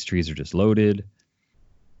 man, these trees are just loaded.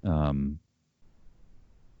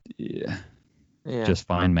 Yeah. yeah, Just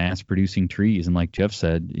find mass producing trees, and like Jeff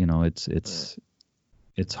said, it's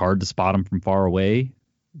hard to spot them from far away,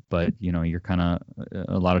 but you're kind of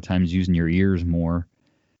a lot of times using your ears more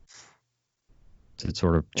to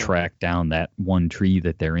sort of track down that one tree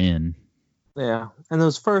that they're in. yeah. And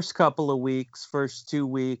those first 2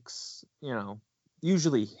 weeks,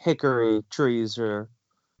 usually hickory trees are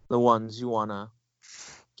the ones you want to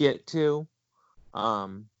get to,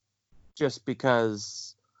 just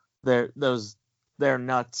because their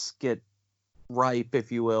nuts get ripe,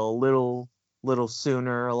 if you will, little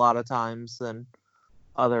sooner a lot of times than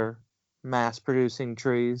other mass producing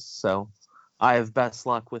trees. So I have best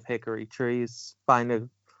luck with hickory trees. Find a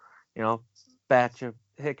batch of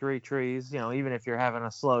hickory trees, even if you're having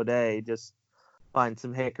a slow day, just find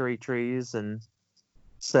some hickory trees and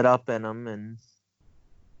sit up in them, and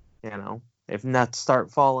if nuts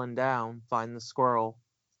start falling down, find the squirrel.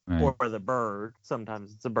 Right. Or the bird.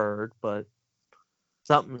 Sometimes it's a bird, but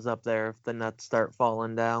something's up there if the nuts start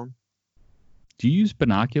falling down. Do you use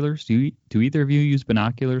binoculars? Do either of you use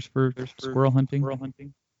binoculars for squirrel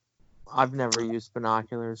hunting? I've never used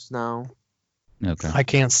binoculars, no. Okay. I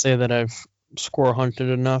can't say that I've squirrel hunted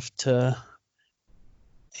enough to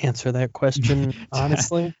answer that question,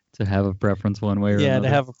 honestly. To have a preference one way or Yeah, another?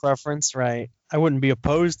 to have a preference, right. I wouldn't be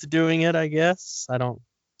opposed to doing it, I guess. I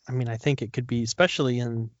think it could be, especially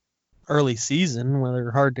in early season where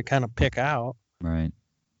they're hard to kind of pick out. Right.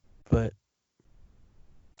 But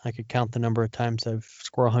I could count the number of times I've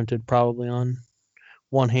squirrel hunted probably on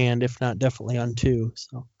one hand, if not definitely on two.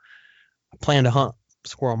 So I plan to hunt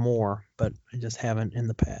squirrel more, but I just haven't in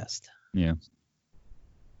the past. Yeah.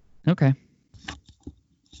 Okay.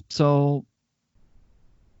 So,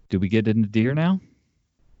 do we get into deer now?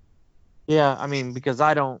 Yeah, I mean, because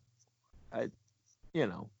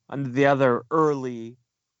and the other early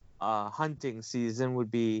hunting season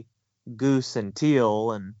would be goose and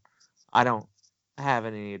teal, and I don't have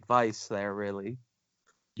any advice there, really.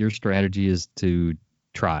 Your strategy is to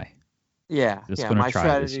try. Yeah, Just yeah, gonna my try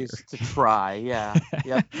strategy this is to try, yeah.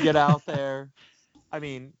 Yep, get out there. I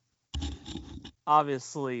mean,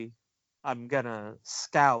 obviously, I'm gonna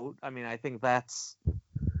scout. I mean, I think that's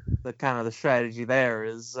the kind of the strategy there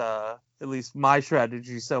is, at least my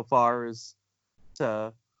strategy so far is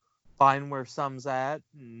to find where some's at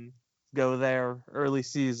and go there early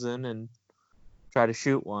season and try to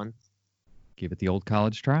shoot one. Give it the old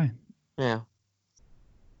college try. Yeah.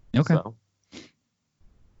 Okay.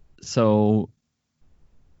 So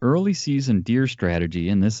early season deer strategy,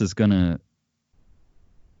 and this is gonna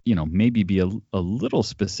maybe be a little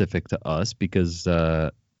specific to us because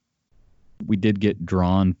we did get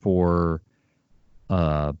drawn for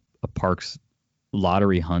a Parks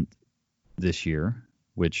lottery hunt this year,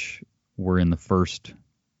 which we're in the first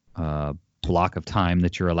block of time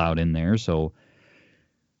that you're allowed in there. So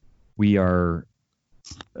we are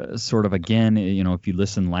sort of again, if you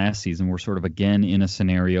listen last season, we're sort of again in a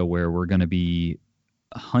scenario where we're going to be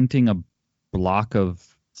hunting a block of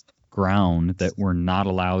ground that we're not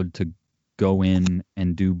allowed to go in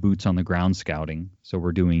and do boots on the ground scouting. So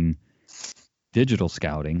we're doing digital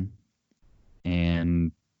scouting,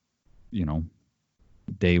 and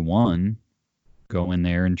day one, go in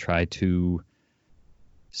there and try to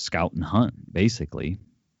scout and hunt basically.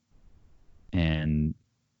 And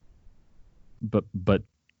but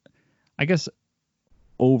I guess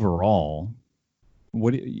overall,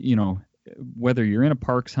 whether you're in a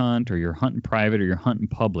parks hunt or you're hunting private or you're hunting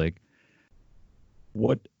public,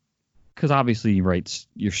 because obviously, right,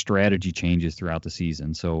 your strategy changes throughout the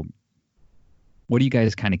season. So what do you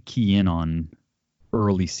guys kind of key in on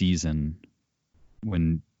early season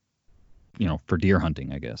when, for deer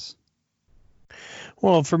hunting, I guess?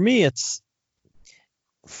 Well, for me, it's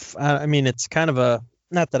kind of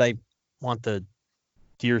not that I want the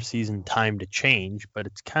deer season time to change, but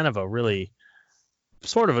it's kind of a really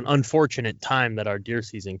sort of an unfortunate time that our deer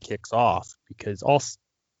season kicks off, because all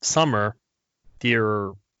summer deer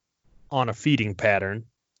are on a feeding pattern.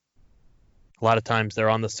 A lot of times they're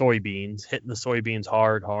on the soybeans, hitting the soybeans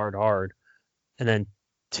hard. And then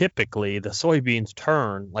typically the soybeans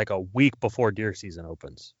turn like a week before deer season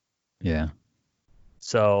opens. Yeah.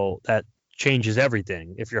 So that changes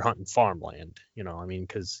everything if you're hunting farmland,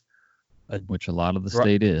 because which a lot of the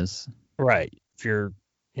state is. Right. If you're,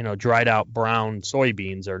 dried out brown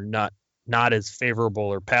soybeans are not as favorable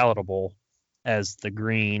or palatable as the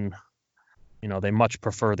green. They much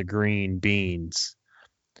prefer the green beans.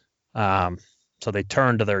 So they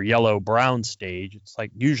turn to their yellow brown stage. It's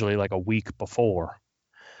usually like a week before,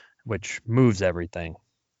 which moves everything.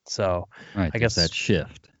 So right, I guess that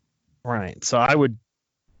shift. Right. So I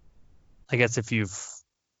guess if you've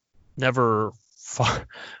never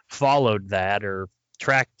followed that or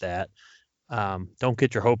tracked that, don't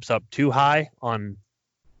get your hopes up too high on,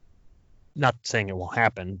 not saying it won't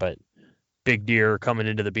happen, but big deer coming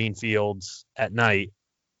into the bean fields at night,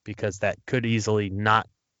 because that could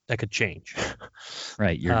change.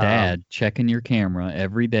 Right. Your dad checking your camera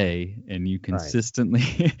every day, and you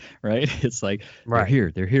consistently, right? It's like, they're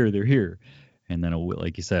here. And then,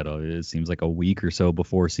 like you said, it seems like a week or so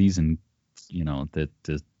before season, that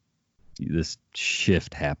this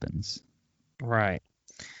shift happens. Right.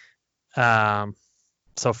 So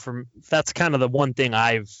that's kind of the one thing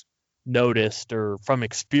I've noticed, or from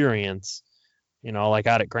experience, like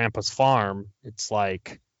out at Grandpa's farm, it's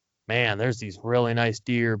like, man, there's these really nice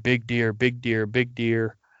deer, big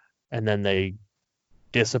deer, and then they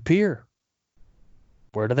disappear.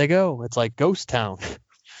 Where do they go? It's like ghost town.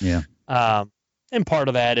 Yeah. And part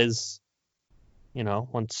of that is,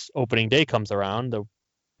 once opening day comes around,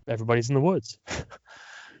 everybody's in the woods.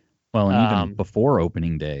 Well, and even before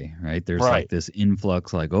opening day, right? There's like this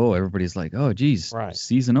influx, everybody's like, oh, geez,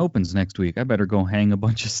 season opens next week. I better go hang a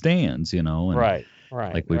bunch of stands, And right.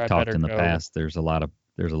 Like we've talked in the past, there's a lot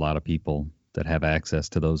of people that have access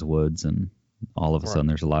to those woods, and all of a sudden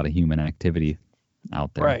there's a lot of human activity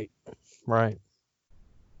out there. Right.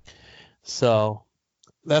 So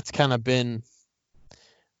that's kind of been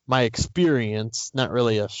my experience, not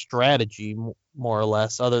really a strategy, more or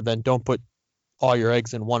less, other than don't put all your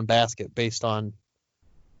eggs in one basket based on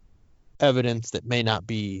evidence that may not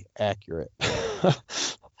be accurate.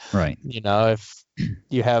 Right. If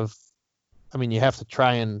you have to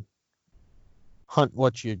try and hunt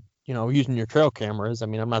what using your trail cameras.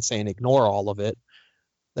 I'm not saying ignore all of it.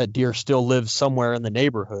 That deer still lives somewhere in the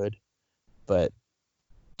neighborhood, but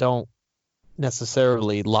don't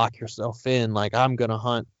necessarily lock yourself in. Like, I'm going to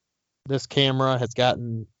hunt, this camera has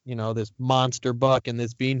gotten, this monster buck in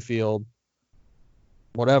this bean field,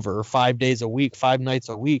 whatever, 5 days a week, 5 nights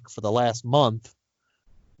a week for the last month.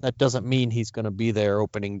 That doesn't mean he's going to be there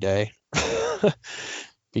opening day.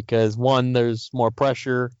 Because one, there's more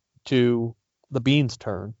pressure, two, the beans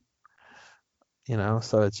turn,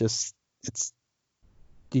 so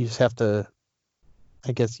you just have to,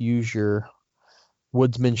 I guess, use your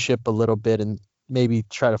woodsmanship a little bit and maybe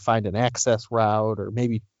try to find an access route, or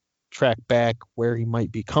maybe track back where he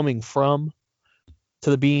might be coming from to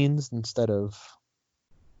the beans instead of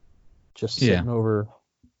just sitting over.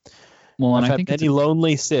 Well, and I've I think had many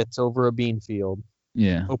lonely sits over a bean field.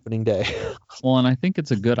 Yeah. Opening day. Well, and I think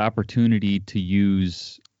it's a good opportunity to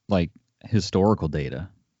use like historical data.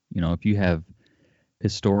 If you have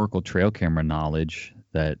historical trail camera knowledge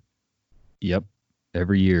that, yep,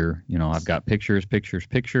 every year, I've got pictures,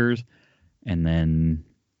 and then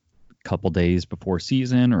a couple days before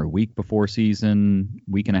season or a week before season,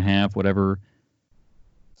 week and a half, whatever,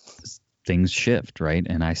 things shift, right?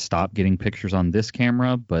 And I stop getting pictures on this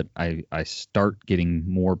camera, but I start getting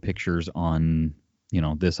more pictures on,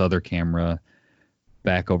 this other camera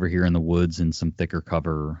back over here in the woods in some thicker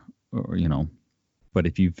cover, or, but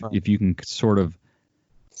if you can sort of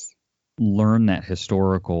learn that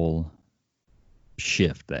historical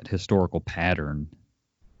shift, that historical pattern,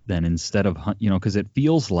 then instead of, because it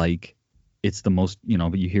feels like it's the most,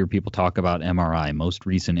 but you hear people talk about MRI, most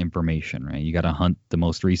recent information, right? You got to hunt the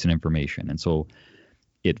most recent information. And so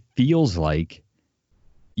it feels like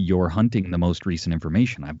you're hunting the most recent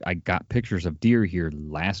information. I got pictures of deer here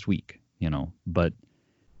last week, but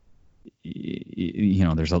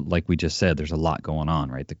there's like we just said, there's a lot going on,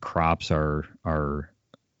 right? The crops are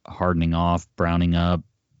hardening off, browning up.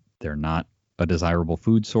 They're not a desirable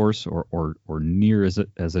food source or near as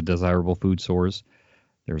a desirable food source.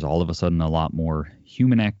 There's all of a sudden a lot more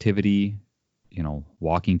human activity,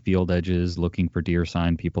 walking field edges, looking for deer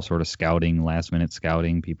sign, people sort of scouting, last minute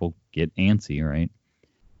scouting, people get antsy, right?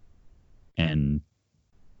 And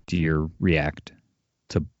deer react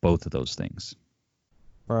to both of those things.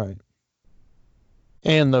 Right.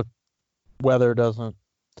 And the weather doesn't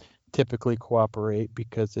typically cooperate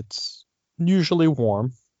because it's usually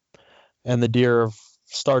warm, and the deer have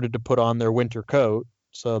started to put on their winter coat,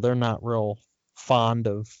 so they're not real fond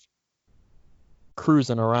of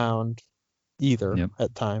cruising around either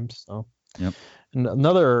at times. So, and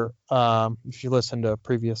another, if you listen to a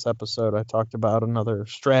previous episode, I talked about another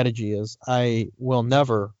strategy is I will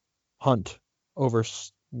never hunt over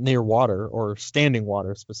near water or standing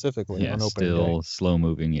water specifically on opening day. Still slow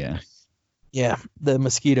moving. Yeah, the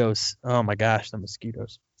mosquitoes. Oh my gosh, the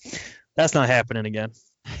mosquitoes. That's not happening again.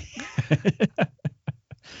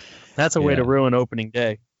 That's a way to ruin opening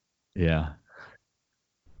day. Yeah,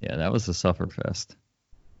 that was a sufferfest.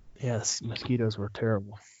 Yes, mosquitoes were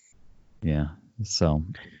terrible. Yeah. So,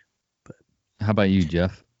 how about you,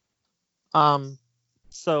 Jeff?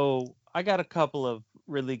 So I got a couple of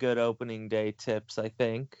really good opening day tips, I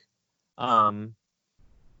think. One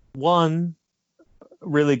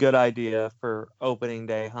really good idea for opening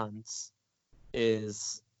day hunts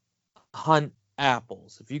is hunt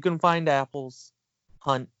apples. If you can find apples,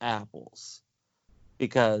 hunt apples,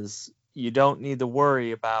 because you don't need to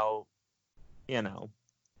worry about,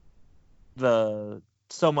 the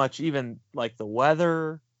so much, even like the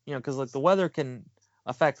weather, because like the weather can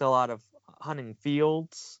affect a lot of hunting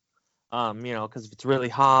fields, because if it's really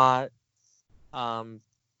hot, the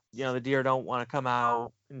deer don't want to come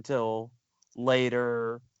out until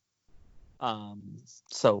later.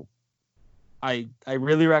 So I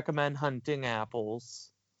really recommend hunting apples.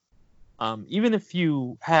 Even if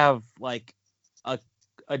you have like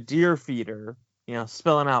a deer feeder,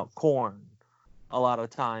 spilling out corn, a lot of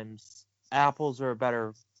times apples are a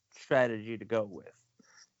better strategy to go with.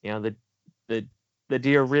 The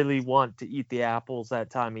deer really want to eat the apples that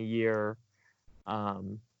time of year.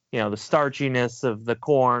 The starchiness of the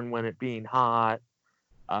corn when it being hot,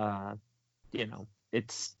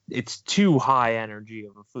 it's too high energy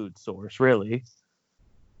of a food source, really.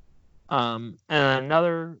 And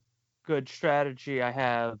another good strategy I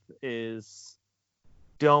have is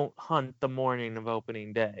don't hunt the morning of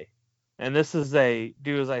opening day. And this is a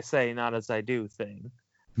do as I say, not as I do thing.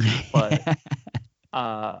 But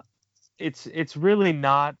it's really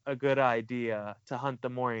not a good idea to hunt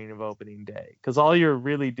the morning of opening day, because all you're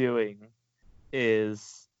really doing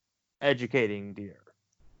is educating deer.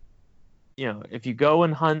 If you go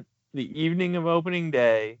and hunt the evening of opening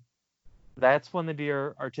day, that's when the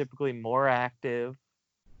deer are typically more active,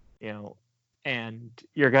 and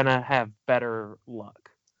you're going to have better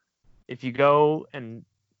luck. If you go and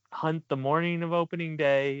hunt the morning of opening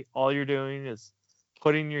day, all you're doing is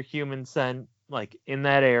putting your human scent like in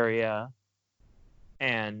that area,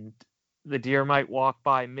 and the deer might walk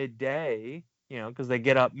by midday, because they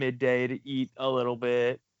get up midday to eat a little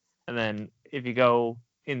bit. And then if you go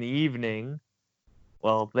in the evening,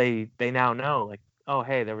 well, they now know, like, oh,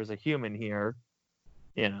 hey, there was a human here,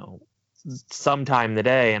 sometime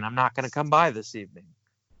today, and I'm not going to come by this evening.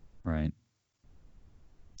 Right.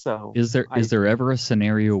 So is there ever a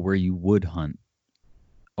scenario where you would hunt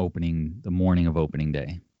the morning of opening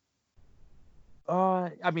day?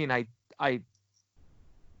 I mean, I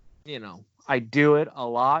do it a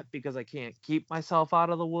lot because I can't keep myself out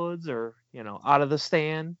of the woods or, out of the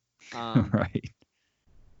stand. Right.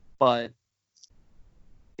 But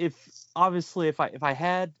if I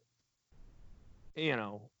had you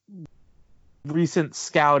know, recent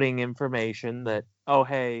scouting information that, oh,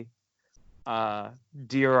 hey,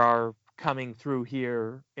 deer are coming through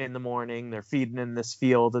here in the morning. They're feeding in this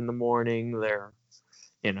field in the morning. They're,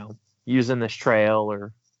 you know, using this trail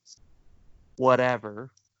or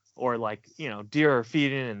whatever. Or like, you know, deer are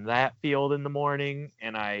feeding in that field in the morning,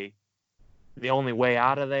 and the only way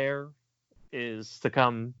out of there is to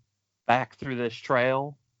come back through this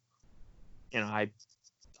trail. You know, I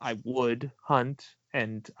would hunt,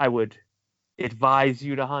 and I would advise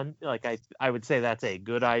you to hunt. Like I would say that's a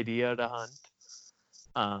good idea to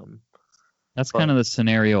hunt. That's kind of the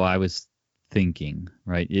scenario I was thinking,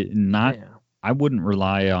 right? I wouldn't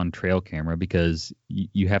rely on trail camera because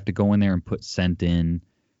you have to go in there and put scent in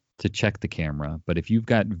to check the camera. But if you've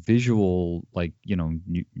got visual, like, you know,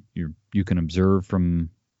 you can observe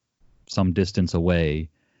from some distance away,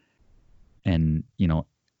 and, you know,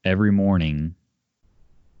 every morning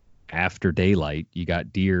after daylight, you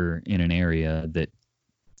got deer in an area that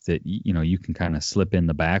you know, you can kind of slip in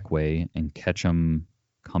the back way and catch them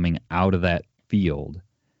coming out of that field.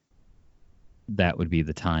 That would be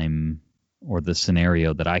the time or the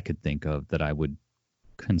scenario that I could think of that I would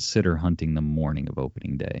consider hunting the morning of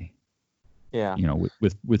opening day. Yeah. You know,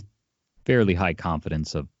 with fairly high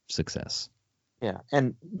confidence of success. Yeah.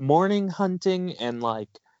 And morning hunting and like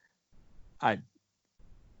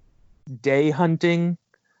day hunting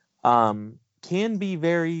can be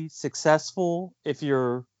very successful if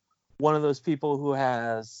you're one of those people who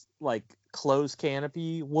has like closed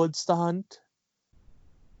canopy woods to hunt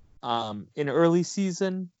in early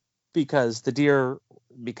season, because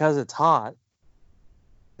because it's hot,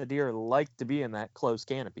 the deer like to be in that closed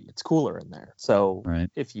canopy. It's cooler in there. So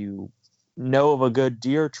if you know of a good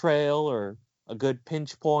deer trail or a good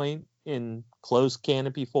pinch point in closed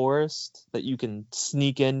canopy forest that you can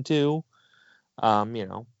sneak into, you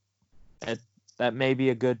know, that may be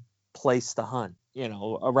a good place to hunt, you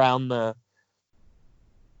know, around the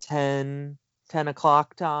 10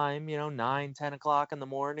 o'clock time, you know, 9, 10 o'clock in the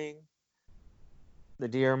morning. The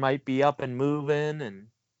deer might be up and moving, and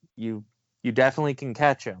you definitely can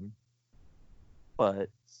catch them. But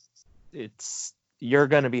you're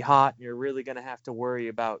going to be hot, and you're really going to have to worry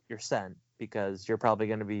about your scent because you're probably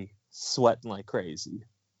going to be sweating like crazy.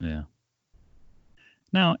 Yeah.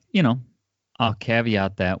 Now, you know, I'll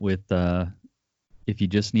caveat that with if you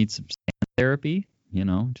just need some stand therapy, you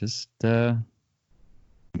know, just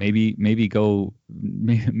maybe don't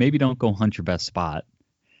go hunt your best spot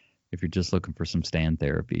if you're just looking for some stand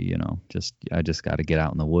therapy, you know. I just got to get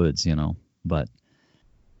out in the woods, you know. But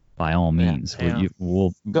by all means,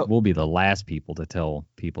 we'll be the last people to tell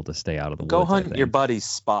people to stay out of the woods. Go hunt your buddy's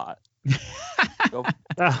spot. Go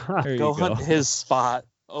hunt his spot.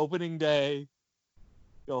 Opening day,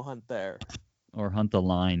 go hunt there. Or hunt the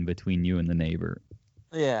line between you and the neighbor.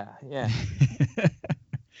 Yeah.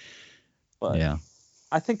 But yeah.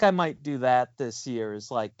 I think I might do that this year, is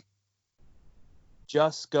like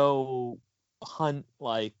just go hunt,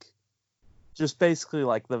 like just basically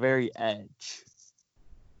like the very edge.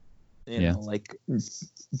 You know, like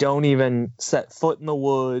don't even set foot in the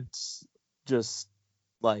woods, just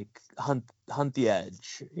like hunt the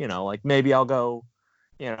edge. You know, like maybe I'll go,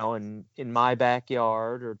 you know, in my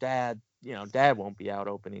backyard, or dad won't be out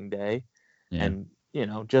opening day. Yeah. And, you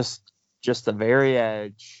know, just the very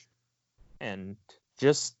edge, and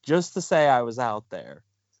just to say I was out there.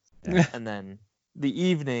 Yeah. And then in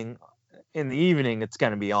the evening it's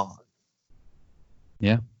going to be on.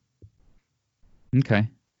 Yeah. Okay.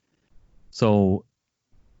 So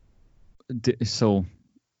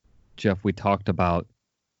Jeff, we talked about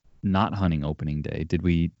not hunting opening day.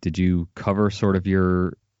 Did you cover sort of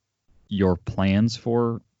your plans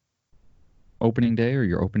for opening day, or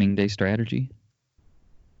your opening day strategy?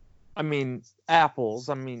 I mean, apples.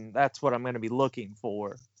 I mean, that's what I'm going to be looking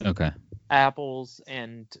for. Okay. Apples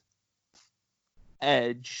and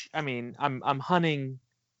edge. I mean, I'm hunting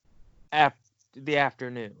the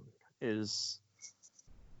afternoon, is,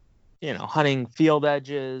 you know, hunting field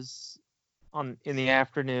edges in the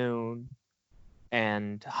afternoon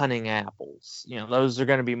and hunting apples. You know, those are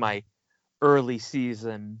going to be my early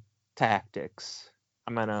season tactics.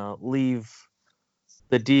 I'm going to leave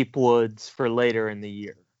the deep woods for later in the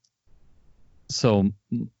year. So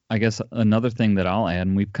I guess another thing that I'll add,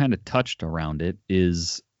 and we've kind of touched around it,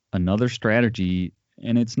 is another strategy,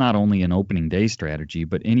 and it's not only an opening day strategy,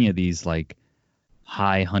 but any of these like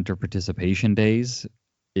high hunter participation days,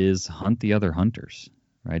 is hunt the other hunters,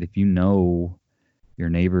 right? If you know your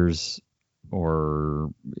neighbors, or,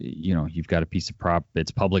 you know, you've got a piece of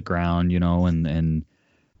it's public ground, you know, and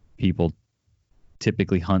people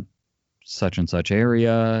typically hunt such and such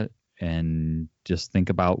area, and just think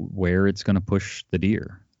about where it's going to push the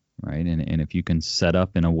deer, right? And if you can set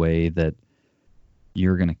up in a way that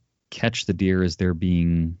you're going to catch the deer as they're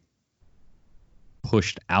being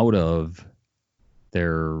pushed out of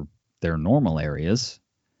their normal areas,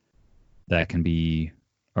 that can be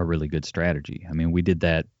a really good strategy. I mean, we did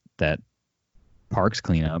that parks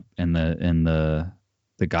cleanup, and the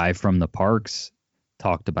guy from the parks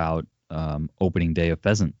talked about opening day of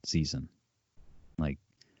pheasant season. Like,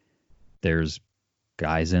 there's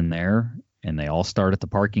guys in there and they all start at the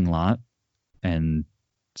parking lot and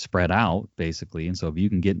spread out basically. And so if you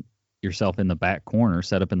can get yourself in the back corner,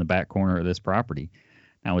 set up in the back corner of this property,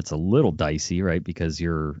 now it's a little dicey, right? Because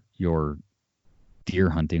you're deer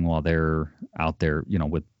hunting while they're out there, you know,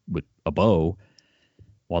 with a bow,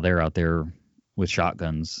 while they're out there with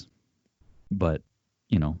shotguns. But,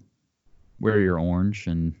 you know, wear your orange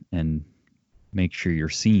and make sure you're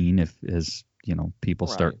seen as you know, people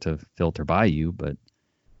start to filter by you. But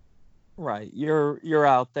right, you're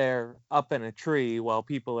out there up in a tree while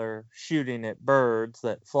people are shooting at birds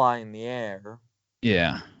that fly in the air.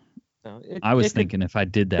 Yeah, So I was thinking if I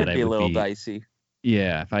did that, it would be a little dicey.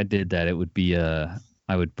 Yeah, if I did that, it would be I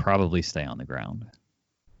would probably stay on the ground.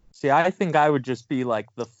 See, I think I would just be like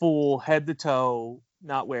the full head to toe,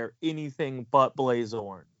 not wear anything but blaze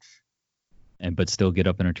orange. But still get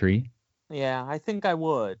up in a tree? Yeah, I think I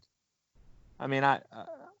would. I mean, I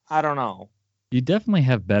don't know. You definitely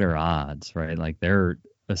have better odds, right? Like, they're,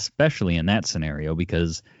 especially in that scenario,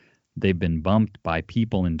 because they've been bumped by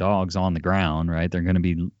people and dogs on the ground, right? They're going to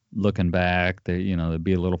be looking back. They'll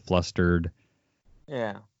be a little flustered.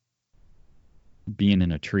 Yeah. Being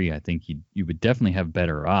in a tree, I think you would definitely have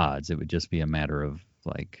better odds. It would just be a matter of,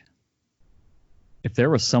 like, if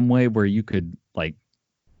there was some way where you could, like,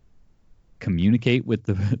 communicate with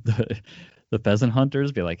the pheasant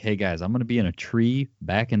hunters, be like, hey guys, I'm going to be in a tree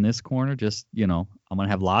back in this corner. Just, you know, I'm going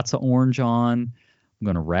to have lots of orange on. I'm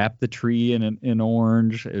going to wrap the tree in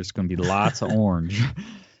orange. There's going to be lots of orange.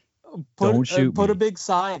 Don't shoot put me. a big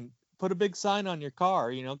sign. Put a big sign on your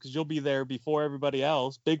car, you know, because you'll be there before everybody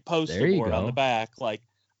else. Big poster board on the back, like,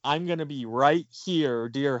 I'm going to be right here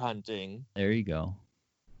deer hunting. There you go.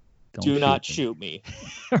 Do not shoot me.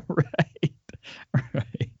 Right.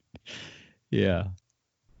 Yeah.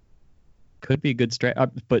 Could be a good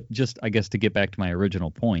strat, but just, I guess, to get back to my original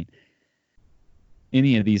point,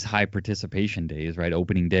 any of these high participation days, right?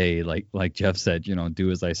 Opening day, like Jeff said, you know, do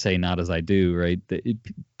as I say, not as I do, right?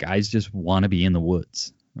 Guys just want to be in the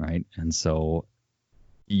woods, right? And so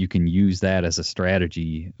you can use that as a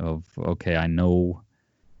strategy of, okay, I know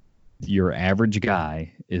your average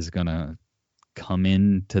guy is going to come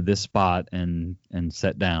into this spot and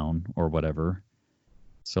set down or whatever.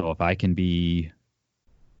 So if I can be,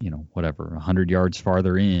 you know, whatever, 100 yards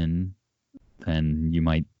farther in, then you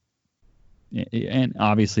might, and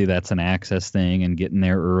obviously that's an access thing and getting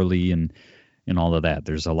there early and all of that.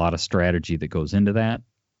 There's a lot of strategy that goes into that,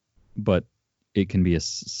 but it can be a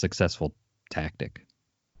successful tactic.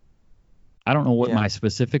 I don't know what my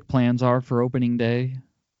specific plans are for opening day.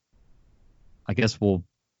 I guess we'll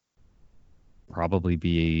probably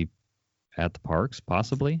be at the parks,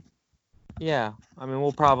 possibly. Yeah, I mean,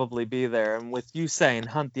 we'll probably be there. And with you saying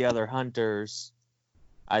hunt the other hunters,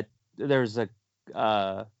 there's a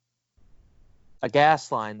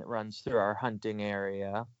gas line that runs through our hunting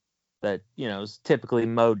area that, you know, is typically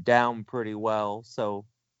mowed down pretty well. So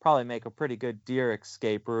probably make a pretty good deer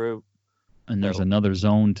escape route. And there's another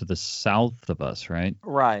zone to the south of us, right?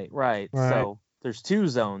 Right. So there's two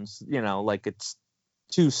zones, you know, like it's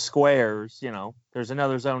two squares, you know. There's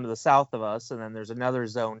another zone to the south of us, and then there's another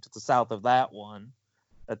zone to the south of that one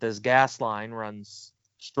that this gas line runs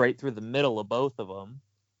straight through the middle of both of them,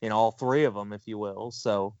 in all three of them, if you will.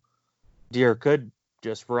 So deer could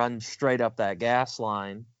just run straight up that gas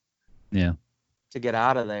line to get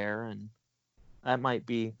out of there, and that might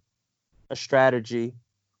be a strategy.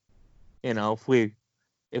 You know,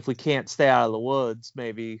 if we can't stay out of the woods,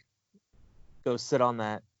 maybe go sit on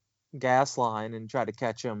that gas line and try to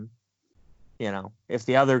catch them. You know, if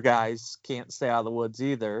the other guys can't stay out of the woods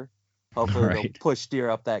either, hopefully they'll push deer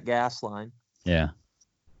up that gas line. Yeah.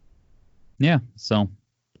 So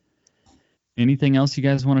anything else you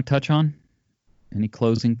guys want to touch on? Any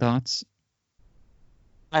closing thoughts?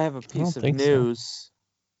 I have a piece of news.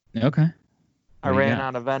 So. Okay. I ran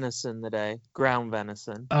out of venison today, ground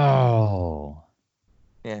venison. Oh.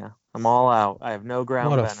 Yeah, I'm all out. I have no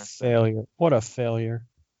ground venison. What a failure.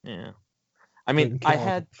 Yeah. I mean,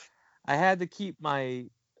 I had to keep my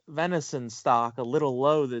venison stock a little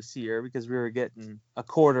low this year because we were getting a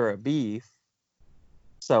quarter of beef.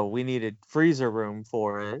 So we needed freezer room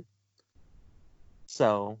for it.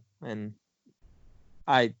 So And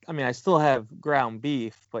I mean, I still have ground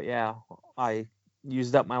beef, but yeah, I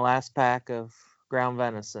used up my last pack of ground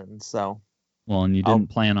venison. So, Well, and you I'll-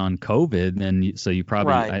 didn't plan on COVID, and so you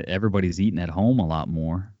probably Right. everybody's eating at home a lot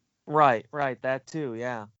more. right, that too,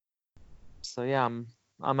 yeah. So yeah,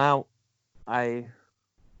 I'm out. I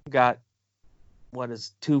got what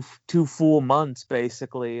is two full months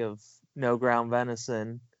basically of no ground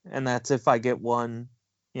venison, and that's if I get one,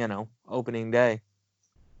 opening day.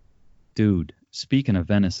 Dude, speaking of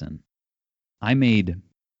venison, I made,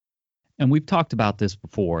 and we've talked about this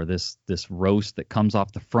before, this roast that comes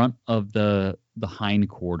off the front of the hind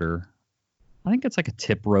quarter. I think it's like a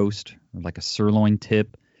tip roast or like a sirloin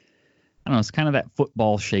tip. I don't know, it's kind of that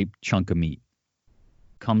football shaped chunk of meat.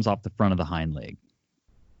 Comes off the front of the hind leg.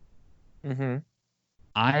 Mm-hmm.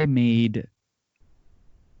 I made,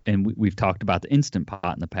 and we've talked about the Instant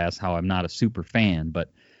Pot in the past, how I'm not a super fan,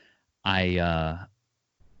 but I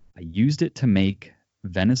used it to make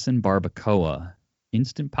venison barbacoa,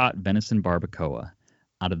 Instant Pot venison barbacoa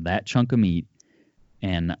out of that chunk of meat.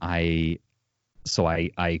 And I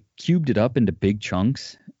cubed it up into big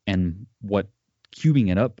chunks, and what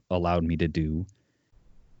cubing it up allowed me to do,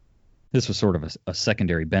 this was sort of a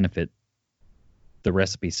secondary benefit. The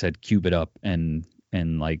recipe said cube it up and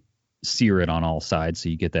like sear it on all sides so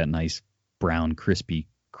you get that nice brown crispy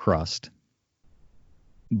crust.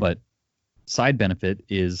 But side benefit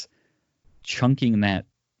is chunking that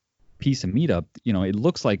piece of meat up. It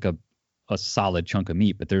looks like a solid chunk of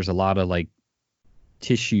meat, but there's a lot of like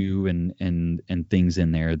tissue and things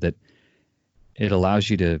in there that it allows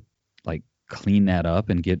you to like clean that up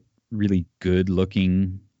and get really good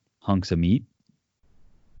looking hunks of meat.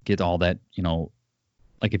 Get all that,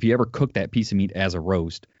 like if you ever cook that piece of meat as a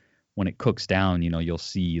roast, when it cooks down, you'll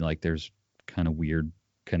see like there's kind of weird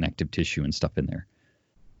connective tissue and stuff in there.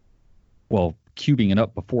 Well, cubing it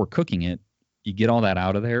up before cooking it, you get all that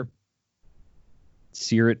out of there,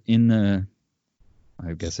 sear it in the,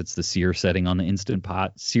 I guess it's the sear setting on the Instant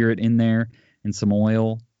Pot, sear it in there in some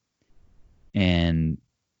oil and,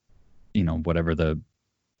 whatever the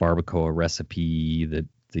barbacoa recipe,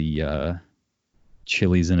 the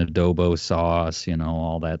chilies and adobo sauce,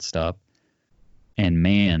 all that stuff. And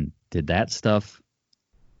man, did that stuff,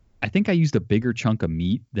 I think I used a bigger chunk of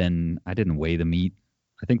meat than, I didn't weigh the meat.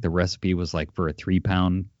 I think the recipe was like for a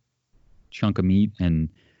 3-pound chunk of meat. And,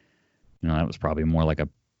 that was probably more like a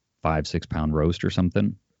 5-6 pound roast or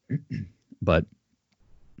something. But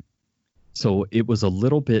so it was a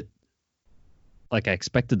little bit like I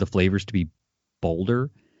expected the flavors to be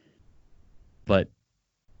bolder, but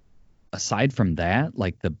aside from that,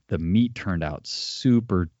 like the meat turned out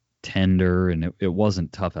super tender and it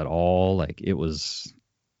wasn't tough at all. Like it was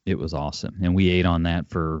awesome. And we ate on that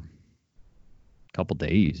for a couple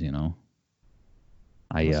days,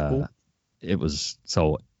 That's cool. It was,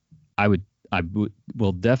 so I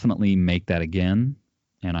will definitely make that again.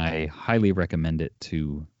 And I highly recommend it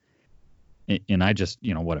to, and I just,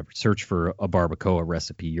 whatever, search for a barbacoa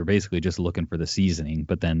recipe. You're basically just looking for the seasoning,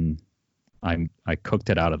 but then I cooked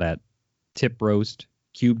it out of that tip roast,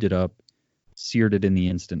 cubed it up, seared it in the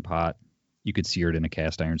Instant Pot. You could sear it in a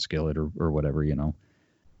cast iron skillet or whatever,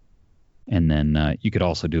 And then you could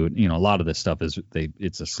also do it, a lot of this stuff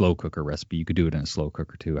it's a slow cooker recipe. You could do it in a slow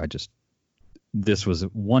cooker too. This was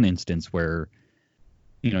one instance where,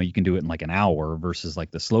 you can do it in like an hour versus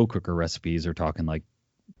like the slow cooker recipes are talking like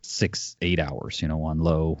 6-8 hours, on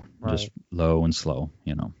low, Right. just low and slow,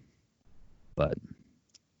 But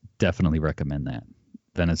definitely recommend that.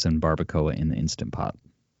 Venison barbacoa in the Instant Pot.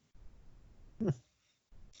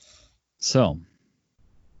 So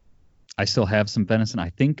I still have some venison.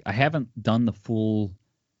 I think I haven't done the full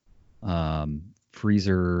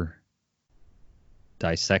freezer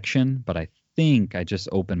dissection, but I think I just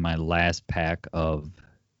opened my last pack of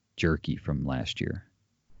jerky from last year.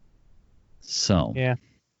 So Yeah.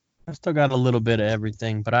 I still got a little bit of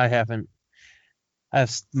everything, but I have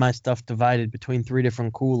my stuff divided between 3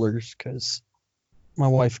 different coolers because my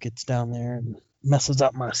wife gets down there and messes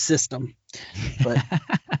up my system. But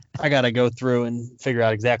I got to go through and figure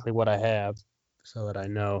out exactly what I have so that I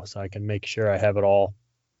know, so I can make sure I have it all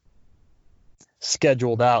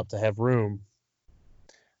scheduled out to have room.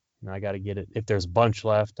 And I got to get it. If there's a bunch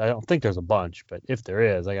left, I don't think there's a bunch, but if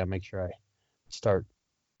there is, I got to make sure I start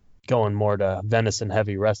going more to venison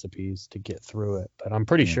heavy recipes to get through it. But I'm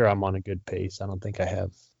pretty sure I'm on a good pace. I don't think I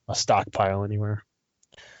have a stockpile anywhere.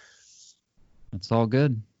 It's all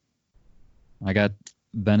good. I got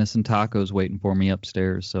venison tacos waiting for me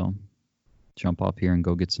upstairs, so jump off here and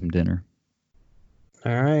go get some dinner.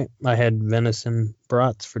 All right. I had venison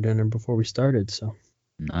brats for dinner before we started, so.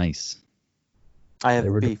 Nice. I have They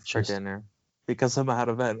were beef for delicious. dinner because I'm out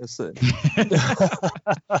of venison.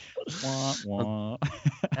 Wah, wah.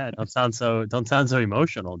 Yeah, don't sound so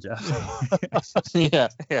emotional, Jeff. yeah.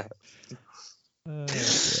 All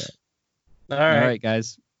All right,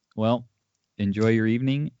 guys. Well, enjoy your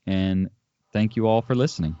evening, and thank you all for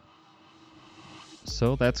listening.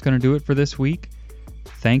 So that's going to do it for this week.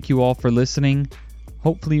 Thank you all for listening.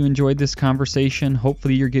 Hopefully you enjoyed this conversation.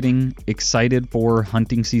 Hopefully you're getting excited for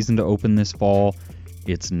hunting season to open this fall.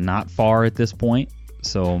 It's not far at this point,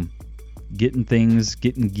 so getting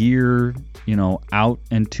gear, out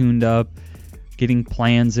and tuned up, getting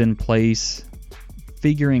plans in place,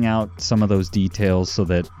 figuring out some of those details so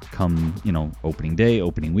that come, opening day,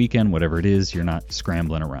 opening weekend, whatever it is, you're not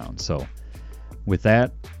scrambling around. So with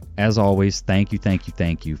that, as always, thank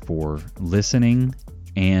you for listening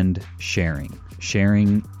and sharing.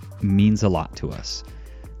 Sharing means a lot to us.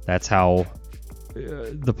 That's how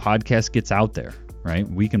the podcast gets out there, right?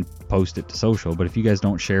 We can post it to social, but if you guys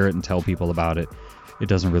don't share it and tell people about it, it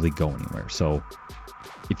doesn't really go anywhere. So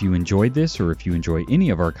if you enjoyed this, or if you enjoy any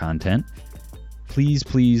of our content,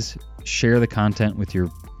 please share the content with your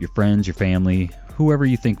friends, your family, whoever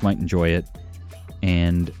you think might enjoy it.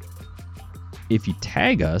 And if you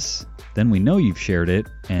tag us, then we know you've shared it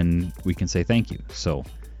and we can say thank you. So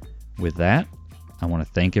with that, I want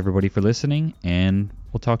to thank everybody for listening, and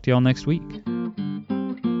we'll talk to you all next week.